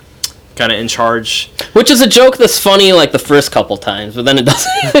kind of in charge. Which is a joke that's funny like the first couple times, but then it does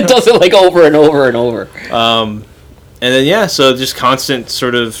it like over and over and over. And then so just constant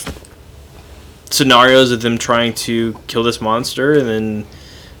sort of scenarios of them trying to kill this monster, and then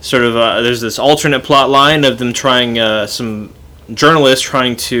sort of there's this alternate plot line of them trying some journalists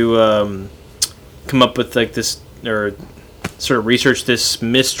trying to come up with like this or sort of research this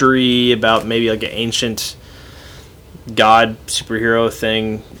mystery about maybe like an ancient god superhero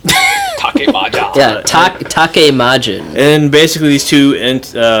thing. Takemaja. Yeah, Takemajin. And basically these two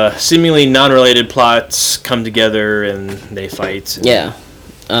seemingly non-related plots come together and they fight. Yeah.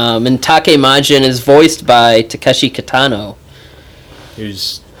 And Takemajin is voiced by Takeshi Kitano.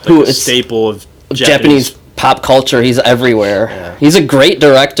 Who's like a staple of Japanese pop culture. He's everywhere. Yeah. He's a great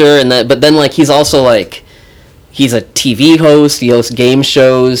director, but then like he's also like he's a TV host. He hosts game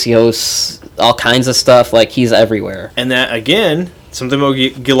shows. He hosts all kinds of stuff. Like he's everywhere. And that again, something about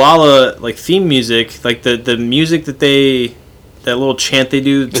Guilala like theme music, like the music that that little chant they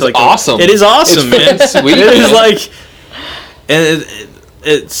do. It's like awesome. It is awesome, man. Sweet. It is like, and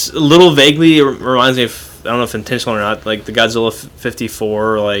it's a little vaguely reminds me of. I don't know if intentional or not, like the Godzilla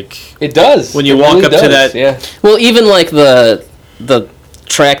 54, like... It does. When you walk really up to that... Yeah. Well, even like the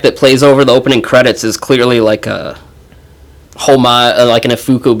track that plays over the opening credits is clearly like a homage, like an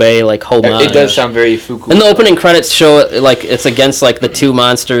Ifukube, like homage. It does sound very Ifukube. And the opening credits show it, like it's against like the two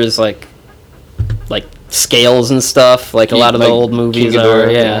monsters, like scales and stuff, like a lot of the old movies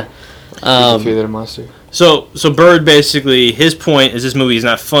are, yeah. Fear that a monster. So Byrd basically, his point is this movie is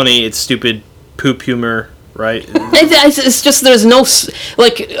not funny, it's stupid poop humor, right? It's just there's no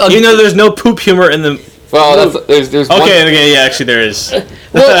like you know there's no poop humor in the. Well, there's okay, yeah, actually there is.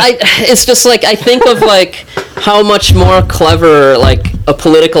 Well, it's just like I think of like how much more clever like a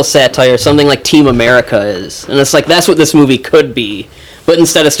political satire, something like Team America is, and it's like that's what this movie could be, but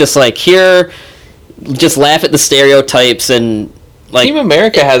instead it's just like here, just laugh at the stereotypes and like Team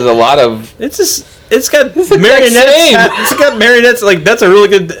America has a lot of. It's got marionettes. It's got marionettes. Like that's a really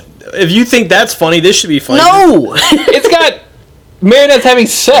good. If you think that's funny, this should be funny. No! It's got marionettes having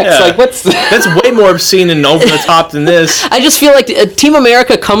sex. Yeah. Like, what's... That's way more obscene and over the top than this. I just feel like Team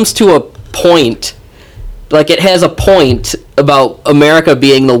America comes to a point. Like, it has a point about America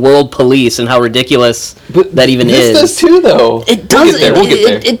being the world police and how ridiculous that even is. This does too, though. It doesn't. We'll get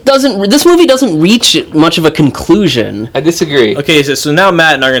there. It doesn't... This movie doesn't reach much of a conclusion. I disagree. Okay, so now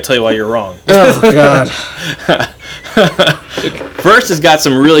Matt and I are going to tell you why you're wrong. Oh, God. First, it's got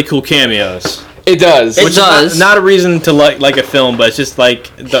some really cool cameos. It does. It does. Not a reason to like a film, but it's just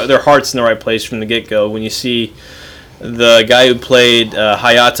like their heart's in the right place from the get-go. When you see the guy who played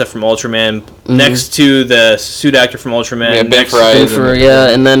Hayata from Ultraman next to the suit actor from Ultraman, yeah, next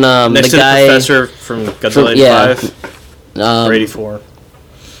and then next the to guy, the professor from Godzilla 85 or 84.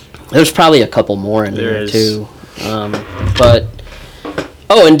 There's probably a couple more in there is. too. But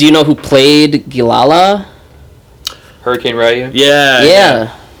and do you know who played Guilala? Hurricane Ryu?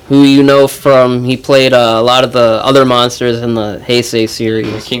 Yeah. Who you know from, he played a lot of the other monsters in the Heisei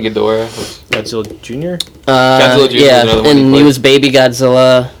series. King Ghidorah. Godzilla Jr.? Godzilla Jr. Yeah, and he was Baby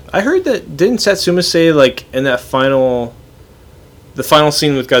Godzilla. I heard that, didn't Satsuma say, like, in that the final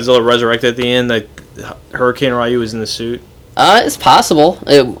scene with Godzilla resurrected at the end, that Hurricane Ryu was in the suit? It's possible.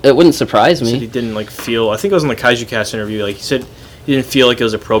 It wouldn't surprise me. He said he didn't, like, feel, I think it was in the Kaiju Cast interview, like, he said he didn't feel like it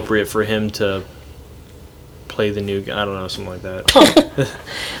was appropriate for him to play the new, I don't know, something like that.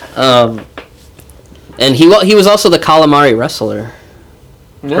 And he was also the Calamari wrestler.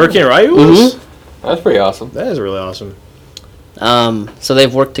 Yeah. Hurricane Ryu was? Mm-hmm. That's pretty awesome. That is really awesome. So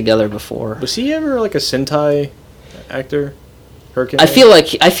they've worked together before. Was he ever like a Sentai actor? Hurricane I feel like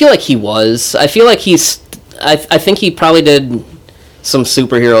he was. I feel like he's. I think he probably did some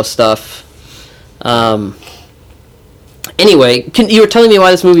superhero stuff. Anyway, you were telling me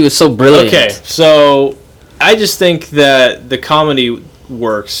why this movie was so brilliant. Okay, so I just think that the comedy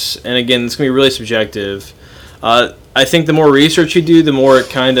works, and again, it's going to be really subjective. I think the more research you do, the more it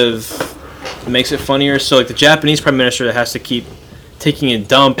kind of makes it funnier. So, like the Japanese prime minister that has to keep taking a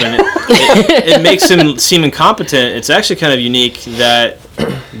dump, and it makes him seem incompetent. It's actually kind of unique that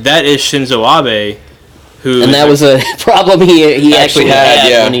is Shinzo Abe, and that was a problem he actually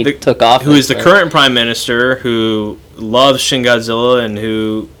had when he took office. Who is the current prime minister, who loves Shin Godzilla, and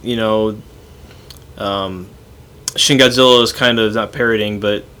who, you know, Shin Godzilla is kind of not parroting,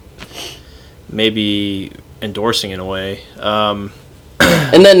 but maybe endorsing in a way.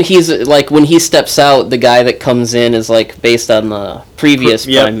 And then he's like, when he steps out, the guy that comes in is like based on the previous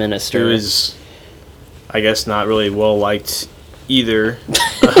prime minister, who is, I guess, not really well liked either.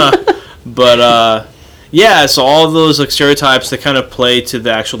 But yeah, so all of those like stereotypes that kind of play to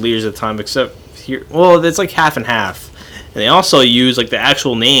the actual leaders at the time, except here, well, it's like half and half. And they also use like the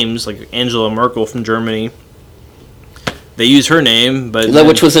actual names, like Angela Merkel from Germany. they use her name, but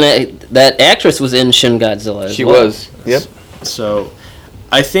which was that actress was in Shin Godzilla. She was. Yep. So,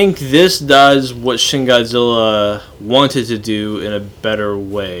 I think this does what Shin Godzilla wanted to do in a better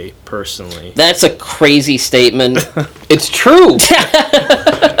way. Personally, that's a crazy statement. It's true.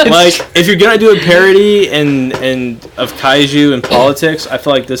 Like, if you're gonna do a parody and of kaiju and politics, I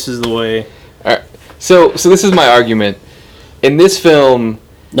feel like this is the way. All right. So this is my argument. In this film,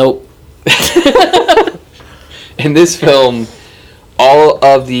 nope. In this film, all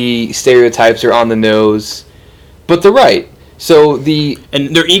of the stereotypes are on the nose, but they're right. So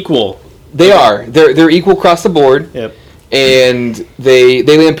and they're equal. They are. They're equal across the board. Yep. And they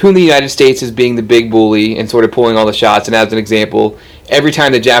lampoon the United States as being the big bully and sort of pulling all the shots. And as an example, every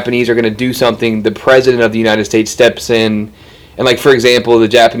time the Japanese are going to do something, the president of the United States steps in. And, like, for example, the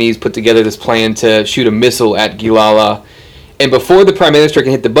Japanese put together this plan to shoot a missile at Guilala. And before the prime minister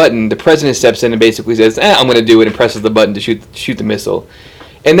can hit the button, the president steps in and basically says, I'm going to do it, and presses the button to shoot the missile.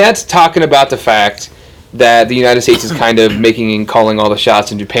 And that's talking about the fact that the United States is kind of making and calling all the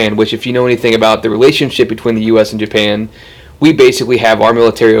shots in Japan, which, if you know anything about the relationship between the U.S. and Japan, we basically have our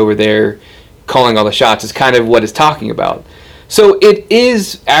military over there calling all the shots is kind of what it's talking about. So it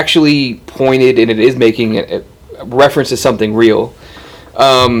is actually pointed, and it is making a reference to something real.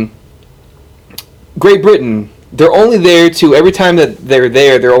 Great Britain, they're only there to, every time that they're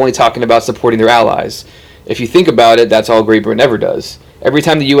there, they're only talking about supporting their allies. If you think about it, that's all Great Britain ever does. Every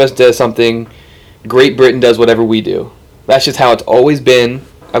time the U.S. does something, Great Britain does whatever we do. That's just how it's always been,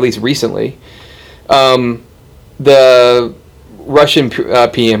 at least recently. The Russian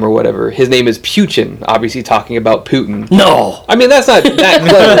PM or whatever, his name is Putin, obviously talking about Putin. No! I mean, that's not that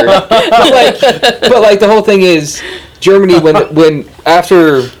clever. but like the whole thing is, Germany, when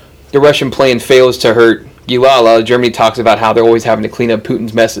after the Russian plane fails to hurt Guilala, Germany talks about how they're always having to clean up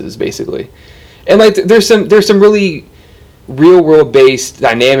Putin's messes, basically. And like there's some really real world based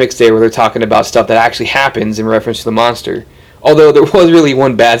dynamics there where they're talking about stuff that actually happens in reference to the monster. Although there was really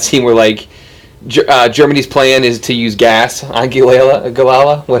one bad scene where like Germany's plan is to use gas on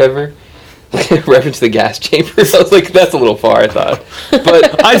Guilala, whatever. Reference to the gas chambers. I was like, that's a little far, I thought.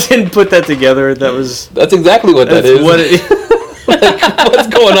 But I didn't put that together. That's exactly what that is. Like, what's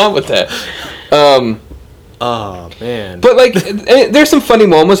going on with that? Oh, man. But, like, there's some funny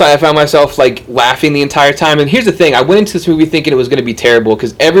moments. I found myself, like, laughing the entire time. And here's the thing. I went into this movie thinking it was going to be terrible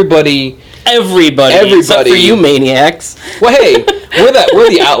because everybody... Except for you maniacs. Well, hey, we're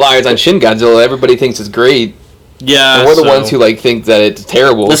the outliers on Shin Godzilla. Everybody thinks it's great. Yeah, and we're the ones who, like, think that it's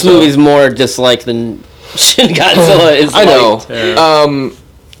terrible. This movie's more disliked than Shin Godzilla is. I know. Yeah.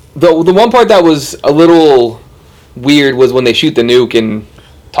 The one part that was a little weird was when they shoot the nuke and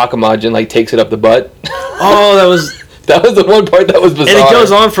Takamajin, like, takes it up the butt. Oh, that was the one part that was bizarre. And it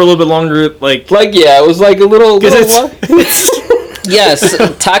goes on for a little bit longer, like yeah, it was like a little Yes,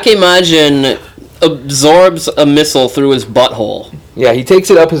 Takamajin absorbs a missile through his butthole. Yeah, he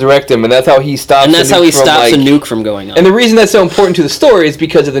takes it up his rectum, and that's how he stops. And that's how he stops a nuke from going off. And the reason that's so important to the story is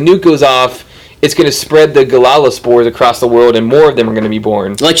because if the nuke goes off, it's going to spread the Guilala spores across the world, and more of them are going to be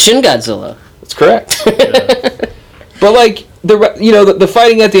born. Like Shin Godzilla. That's correct. Yeah. But like the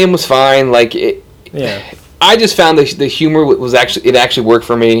fighting at the end was fine. Like I just found the humor was actually worked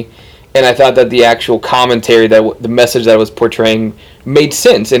for me, and I thought that the actual commentary, that the message that it was portraying, made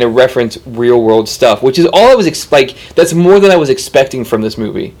sense, and it referenced real world stuff, which is all I was that's more than I was expecting from this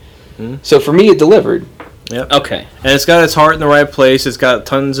movie. Mm-hmm. So for me, it delivered. Yep. Okay. And it's got its heart in the right place. It's got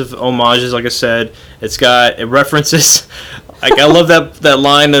tons of homages, like I said. It references. Like, I love that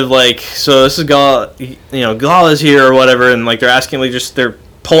line of, like, so this is Guilala's here or whatever, and like they're asking, like, they're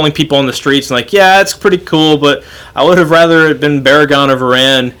polling people on the streets and like, yeah, it's pretty cool, but I would have rather it been Baragon or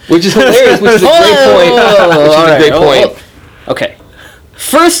Varan. Which is hilarious, which is a great point. Okay.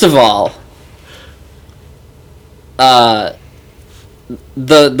 First of all, the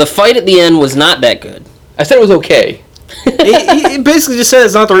fight at the end was not that good. I said it was okay. He basically just said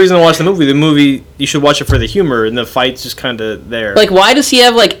it's not the reason to watch the movie. The movie, you should watch it for the humor, and the fight's just kind of there. Like, why does he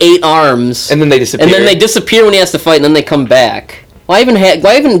have, like, 8 arms? And then they disappear. And then they disappear when he has to fight, and then they come back. Why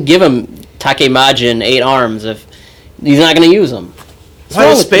even give him Takamajin 8 arms if he's not going to use them? Why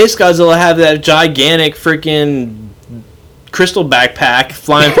does Space Godzilla have that gigantic freaking crystal backpack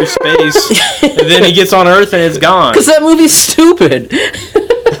flying through space, and then he gets on Earth and it's gone? Because that movie's stupid.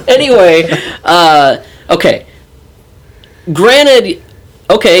 Anyway, okay. Granted,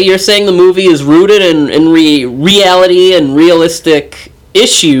 okay, you're saying the movie is rooted in reality and realistic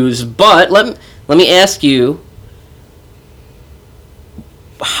issues, but let me ask you,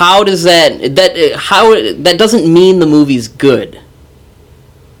 how does that doesn't mean the movie's good?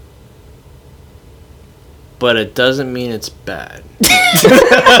 but it doesn't mean it's bad.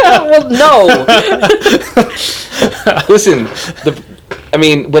 Well, no. Listen,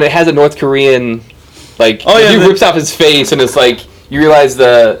 when it has a North Korean, like, he rips off his face, and it's like, you realize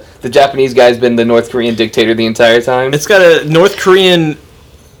the Japanese guy's been the North Korean dictator the entire time. It's got a North Korean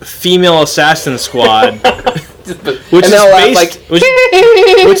female assassin squad, which is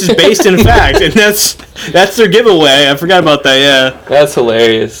based in fact, and that's their giveaway. I forgot about that. Yeah, that's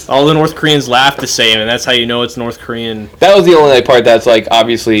hilarious. All the North Koreans laugh the same, and that's how you know it's North Korean. That was the only part that's like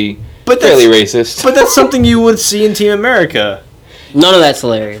obviously fairly racist. But that's something you would see in Team America. None of that's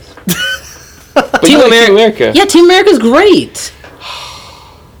hilarious. Team America. Yeah, Team America's great.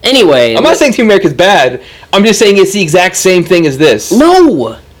 Anyway, I'm not saying Team America's bad. I'm just saying it's the exact same thing as this.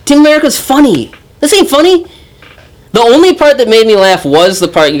 No, Team America's funny. This ain't funny. The only part that made me laugh was the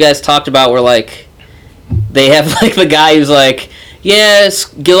part you guys talked about where, like, they have, like, the guy who's like,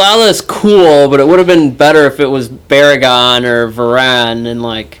 yes, Guilala is cool, but it would have been better if it was Baragon or Varan, and,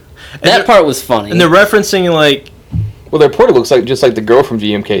 like, that part was funny. And they're referencing, like... Well, their portrait looks like just like the girl from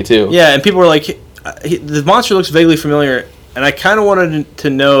GMK, too. Yeah, and people were like, the monster looks vaguely familiar, and I kind of wanted to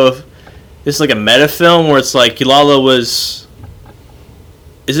know if this is like a meta film where it's like Guilala was...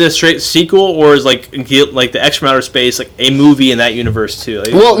 Is it a straight sequel, or is like the X from Outer Space like a movie in that universe too?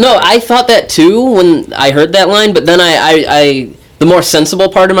 Like, well, no, I thought that too when I heard that line, but then I the more sensible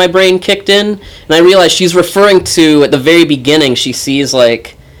part of my brain kicked in, and I realized she's referring to, at the very beginning, she sees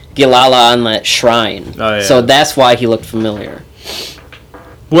like Guilala on that shrine. Oh, yeah. So that's why he looked familiar.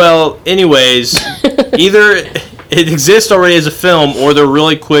 Well, anyways, either it exists already as a film, or they're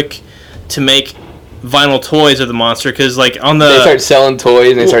really quick to make vinyl toys of the monster, because like on the they start selling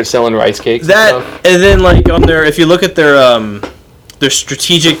toys and they start selling rice cakes and stuff. And then like on their, if you look at their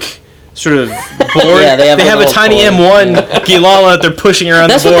strategic sort of board, yeah, they have a tiny toy. M1 Guilala that they're pushing around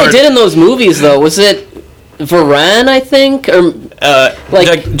That's the board. what they did in those movies, though. Was it Varan, I think, or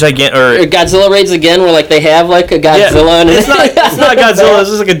like Gigant or Godzilla Raids Again, where like they have like a Godzilla? Yeah, it's not Godzilla. This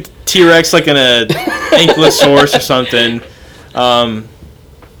is like a T-Rex, like in a ankylosaurus or something.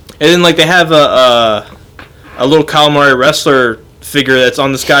 And then like they have a little calamari wrestler figure that's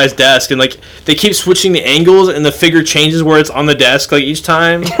on this guy's desk, and like they keep switching the angles, and the figure changes where it's on the desk like each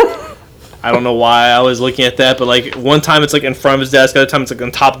time. I don't know why I was looking at that, but like one time it's like in front of his desk, other time it's like on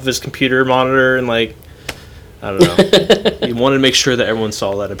top of his computer monitor, and like I don't know. He wanted to make sure that everyone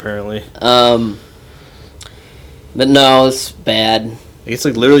saw that apparently. But no, it's bad. It's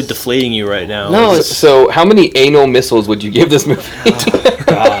like literally deflating you right now. No, so how many anal missiles would you give this movie? Oh,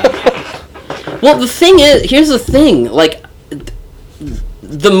 God. Well, the thing is, here's the thing. Like,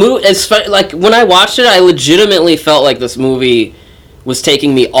 the movie, like when I watched it, I legitimately felt like this movie was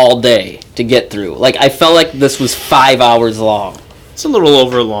taking me all day to get through. Like, I felt like this was 5 hours long. It's a little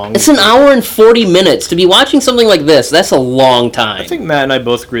over long. It's an hour and 40 minutes. To be watching something like this, that's a long time. I think Matt and I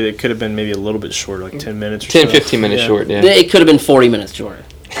both agree that it could have been maybe a little bit shorter, like 10 minutes or 10, 15 minutes short, yeah. It could have been 40 minutes shorter.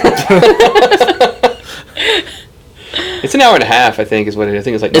 It's an hour and a half, I think, is what it is. I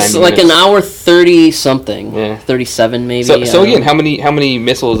think it's like 90 minutes. It's like an hour 30-something. Yeah. 37, maybe. So again, how many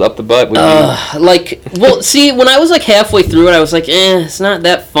missiles up the butt would you... Like, well, see, when I was like halfway through it, I was like, it's not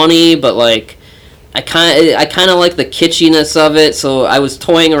that funny, but like, I kind of like the kitschiness of it, so I was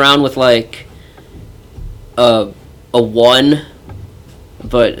toying around with like a 1,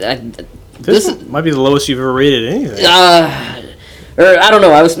 but this might be the lowest you've ever rated anything. Or I don't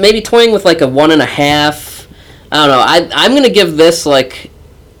know, I was maybe toying with like a 1.5. I don't know. I'm gonna give this like,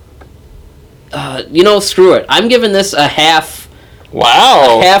 screw it. I'm giving this a half.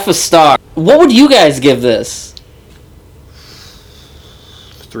 Wow. Half a star. What would you guys give this?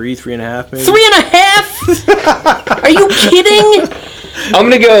 3.5 maybe. 3.5? Are you kidding? I'm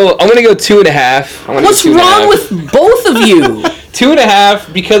gonna go 2.5. What's wrong with both of you?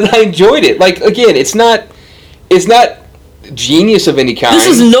 2.5 because I enjoyed it. Like, again, it's not genius of any kind.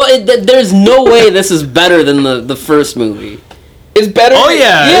 This is there's no way this is better than the first movie. It's better. Oh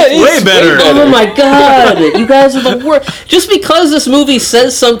yeah, it's way better. Oh my God, you guys are the worst. Just because this movie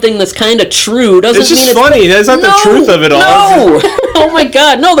says something that's kind of true doesn't mean it's funny. That's not the truth of it all. No. Oh my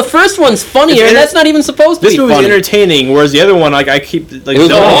God, no. The first one's funnier, and that's not even supposed to be funny. This movie's entertaining, whereas the other one, like I keep like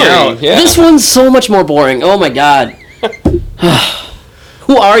zoning out. Yeah. This one's so much more boring. Oh my God.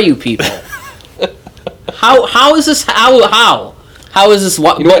 Who are you people? How is this? How is this?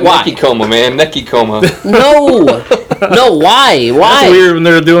 Why? Neki coma, man. Neki coma. No. Why? That's weird when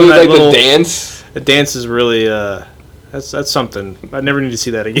they're doing that like little the dance. The dance is really that's something. I never need to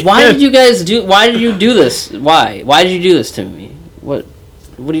see that again. Why did you guys do? Why did you do this? Why? Why did you do this to me? What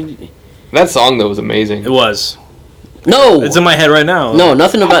did you? That song though was amazing. It was. No. It's in my head right now. No,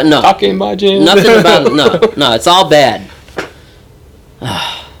 nothing about no. Takemajin. Nothing about no. It's all bad.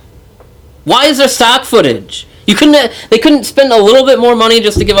 Why is there stock footage? They couldn't spend a little bit more money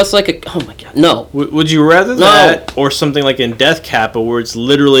just to give us like a. Oh my god, no. Would you rather that or something like in Death Kappa where it's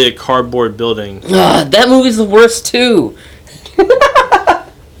literally a cardboard building? That movie's the worst too.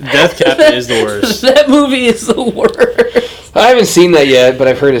 Death Kappa is the worst. That movie is the worst. I haven't seen that yet, but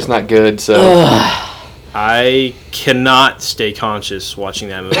I've heard it's not good. So I cannot stay conscious watching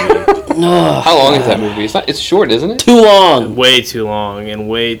that movie. How long is that movie? It's short, isn't it? Too long. Way too long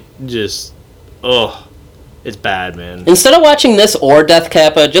and it's bad, man. Instead of watching this or Death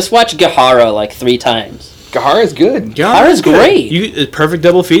Kappa, just watch Gahara like 3 times. Gahara's good. Gahara's great. A perfect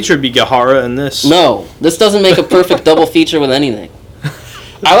double feature would be Gahara and this. No, this doesn't make a perfect double feature with anything.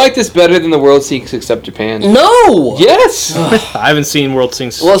 I like this better than The World Seeks Except Japan. No! Yes! I haven't seen World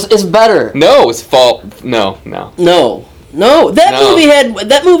Sinks. Well, it's better. No, it's fault. No. That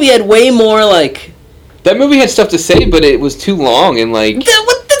movie had way more like. That movie had stuff to say, but it was too long and like. This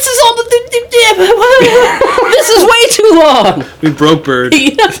is all. This is way too long. We broke Byrd.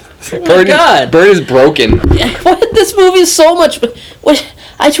 Byrd is broken. What? This movie is so much. What?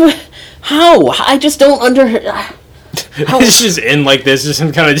 How? I just don't It's just in like this, just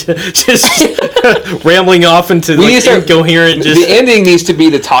kind of just rambling off into like incoherent. The ending needs to be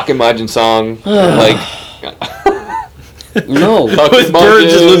the Takemajin song, like. No. With Byrd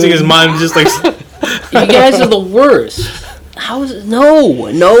just losing his mind, just like. You guys are the worst. How is it? No.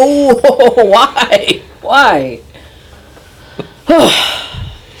 Why?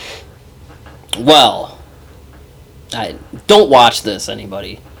 Well, don't watch this,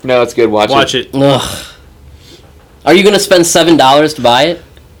 anybody. No, it's good. Watch it. Ugh. Are you going to spend $7 to buy it?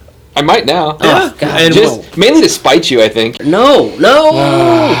 I might now. Oh, God. And just mainly to spite you, I think. No.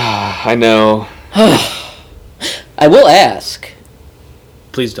 I know. I will ask.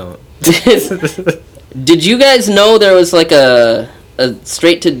 Please don't. Did you guys know there was like a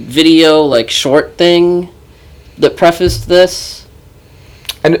straight to video like short thing that prefaced this?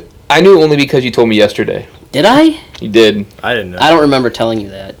 And I knew only because you told me yesterday. Did I? You did. I didn't know. I don't remember telling you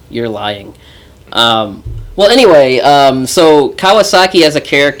that. You're lying. Well, anyway, so Kawasaki has a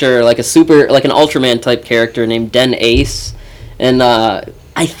character like an Ultraman type character named Den Ace, and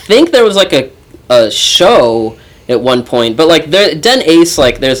I think there was like a show at one point, but like Den Ace,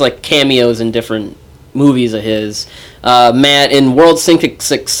 like there's like cameos in different movies of his. Matt, in World Sync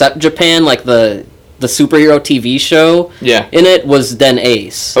Except Japan, like the superhero TV show, in it was Den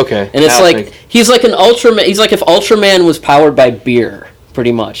Ace. Okay. And it's like he's like an Ultraman. He's like if Ultraman was powered by beer,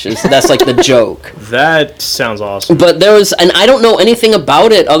 pretty much. That's like the joke. That sounds awesome. But there was, and I don't know anything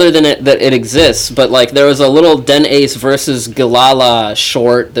about it other than that it exists. But like there was a little Den Ace versus Guilala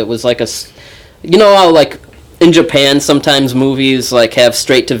short that was like you know how like in Japan sometimes movies like have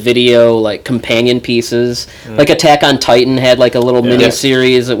straight to video like companion pieces. Like Attack on Titan had like a little mini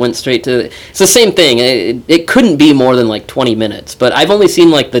series that went straight to. It's the same thing. It couldn't be more than like 20 minutes. But I've only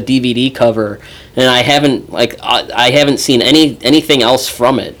seen like the DVD cover, and I haven't seen anything else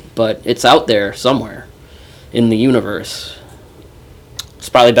from it. But it's out there somewhere in the universe. It's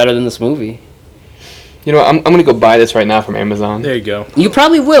probably better than this movie. You know what, I'm going to go buy this right now from Amazon. There you go. You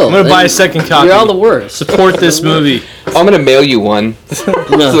probably will. I'm going to buy a second copy. You're all the worst. Support this movie. I'm going to mail you one so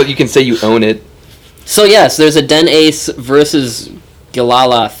that you can say you own it. So yes, there's a Den Ace versus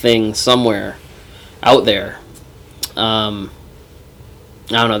Guilala thing somewhere out there. I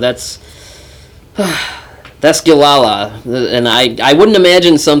don't know. That's Guilala, and I wouldn't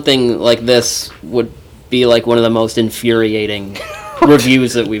imagine something like this would be like one of the most infuriating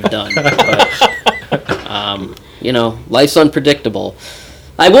reviews that we've done. But, you know, life's unpredictable.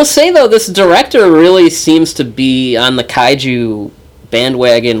 I will say, though, this director really seems to be on the kaiju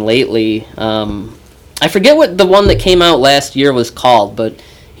bandwagon lately. I forget what the one that came out last year was called, but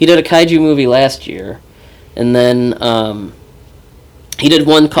he did a kaiju movie last year. And then he did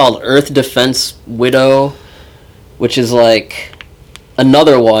one called Earth Defense Widow, which is like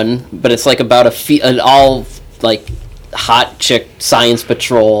another one, but it's like about an all like hot chick science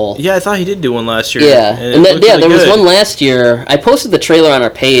patrol. Yeah, I thought he did do one last year. Yeah, and there was one last year. I posted the trailer on our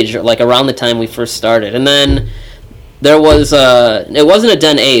page like around the time we first started, and then there was it wasn't a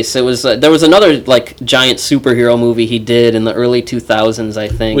Den Ace. It was there was another like giant superhero movie he did in the early 2000s, I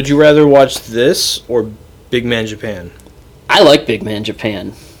think. Would you rather watch this or Big Man Japan? I like Big Man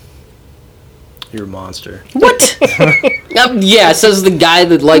Japan. You're a monster. What? Yeah, says the guy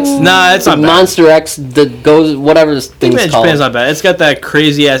that likes that's not Monster bad. X that goes whatever this thing's Big Man called. Japan's not bad. It's got that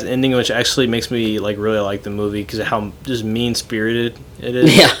crazy ass ending, which actually makes me like really like the movie because of how just mean spirited it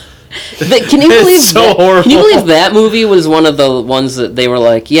is. Yeah. Can you believe so that? horrible. Can you believe that movie was one of the ones that they were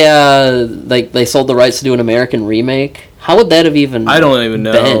like, yeah, like they sold the rights to do an American remake? How would that have even? I don't even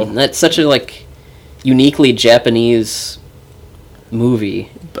know. Been? That's such a like uniquely Japanese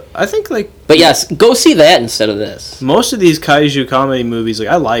movie. But I think But yes, go see that instead of this. Most of these kaiju comedy movies,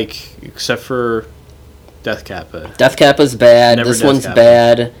 I like, except for Death Kappa. Death Kappa's bad. Never This Death one's Kappa.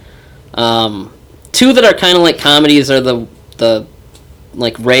 bad. Two that are kind of like comedies are the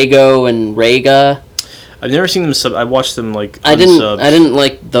like Rego and Rega. I've never seen them I watched them like I unsubbed. didn't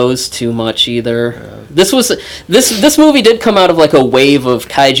like those too much either. Yeah. This movie did come out of like a wave of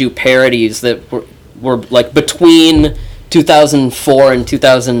kaiju parodies that were like between 2004 and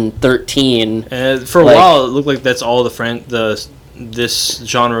 2013. And for a while, it looked like that's all this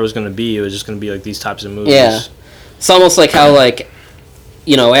genre was going to be. It was just going to be like these types of movies. Yeah, it's almost like how like,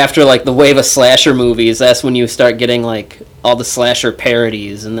 you know, after like the wave of slasher movies, that's when you start getting like all the slasher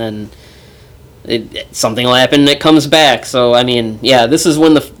parodies, and then something will happen and it comes back. So I mean, yeah, this is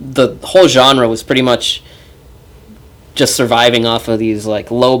when the whole genre was pretty much just surviving off of these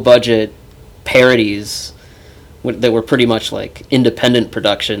like low budget parodies that were pretty much like independent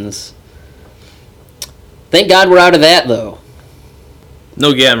productions. Thank God we're out of that though.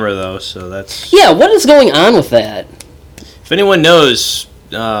 No Gamera though, so that's... Yeah, what is going on with that? If anyone knows,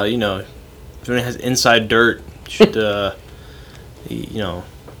 if anyone has inside dirt, should,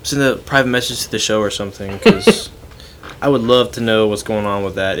 send a private message to the show or something, because I would love to know what's going on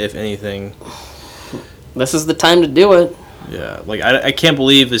with that, if anything. This is the time to do it. Yeah, like, I can't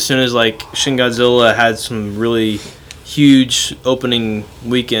believe as soon as, like, Shin Godzilla had some really huge opening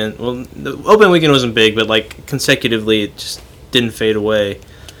weekend... Well, the opening weekend wasn't big, but, like, consecutively, it just didn't fade away.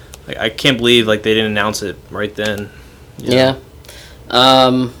 Like, I can't believe, like, they didn't announce it right then. Yeah.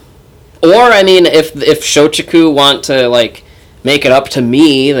 Or, I mean, if Shochiku want to, like, make it up to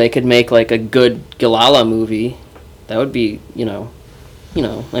me, they could make, like, a good Guilala movie. That would be,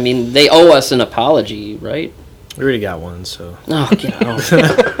 I mean, they owe us an apology, right? We already got one, so... Oh, get out.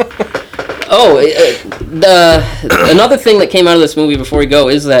 Another thing that came out of this movie before we go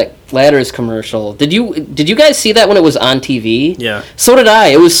is that Ladders commercial. Did you guys see that when it was on TV? Yeah. So did I.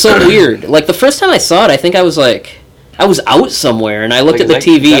 It was so weird. Like, the first time I saw it, I think I was out somewhere, and I looked at the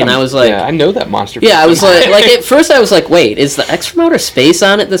TV, and I was like... Yeah, I know that monster. Yeah, I was like, at first I was like, wait, is the X from outer space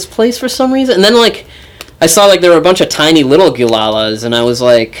on at this place for some reason? And then, like, I saw, like, there were a bunch of tiny little Guilalas, and I was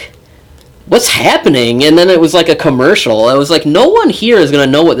like, what's happening? And then it was like a commercial. I was like, no one here is going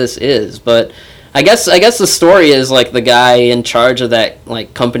to know what this is, but I guess the story is, like, the guy in charge of that,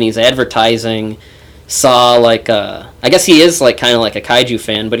 like, company's advertising saw, like, I guess he is, like, kind of like a kaiju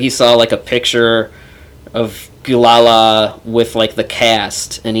fan, but he saw, like, a picture of Guilala with, like, the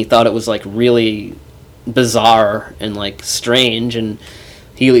cast, and he thought it was, like, really bizarre and, like, strange, and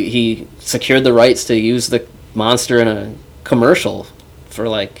he secured the rights to use the monster in a commercial for,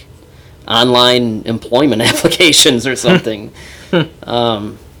 like, online employment applications or something. But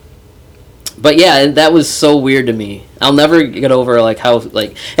yeah, that was so weird to me. I'll never get over, like, how,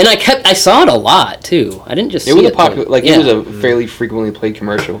 like, and I saw it a lot too. I didn't just see it. It was a popular, like, it was a fairly frequently played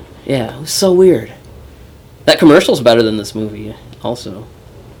commercial. Yeah, it was so weird. That commercial's better than this movie, also.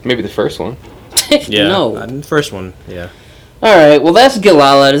 Maybe the first one. Yeah. No. The first one, yeah. Alright, well, that's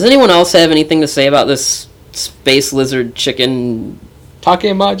Guilala. Does anyone else have anything to say about this space lizard chicken?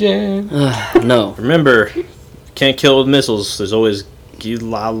 Takemagen. No. Remember, can't kill with missiles. There's always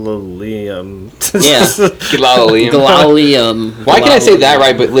Guilalanium. Yeah. Guilalanium. Why can I say that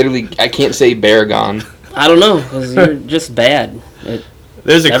right, but literally I can't say Baragon? I don't know, because you're just bad.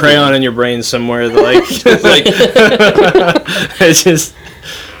 There's a crayon in your brain somewhere that, like, it's just...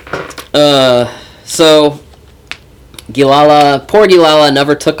 So, poor Guilala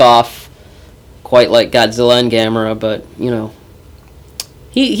never took off quite like Godzilla and Gamera, but,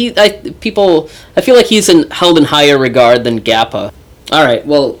 I feel like he's held in higher regard than Gappa. Alright,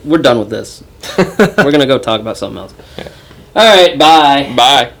 well, we're done with this. We're gonna go talk about something else. Yeah. Alright, bye.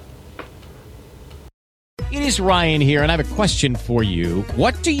 Bye. It is Ryan here, and I have a question for you.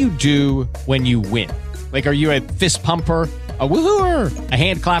 What do you do when you win? Like, are you a fist pumper, a woohooer, a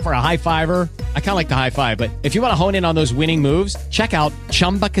hand clapper, a high fiver? I kind of like the high five, but if you want to hone in on those winning moves, check out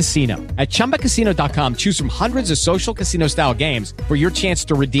Chumba Casino. At ChumbaCasino.com, choose from hundreds of social casino-style games for your chance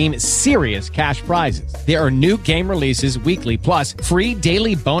to redeem serious cash prizes. There are new game releases weekly, plus free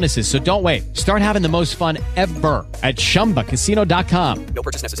daily bonuses, so don't wait. Start having the most fun ever at ChumbaCasino.com. No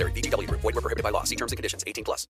purchase necessary. VGW Group. Void where prohibited by law. See terms and conditions. 18+.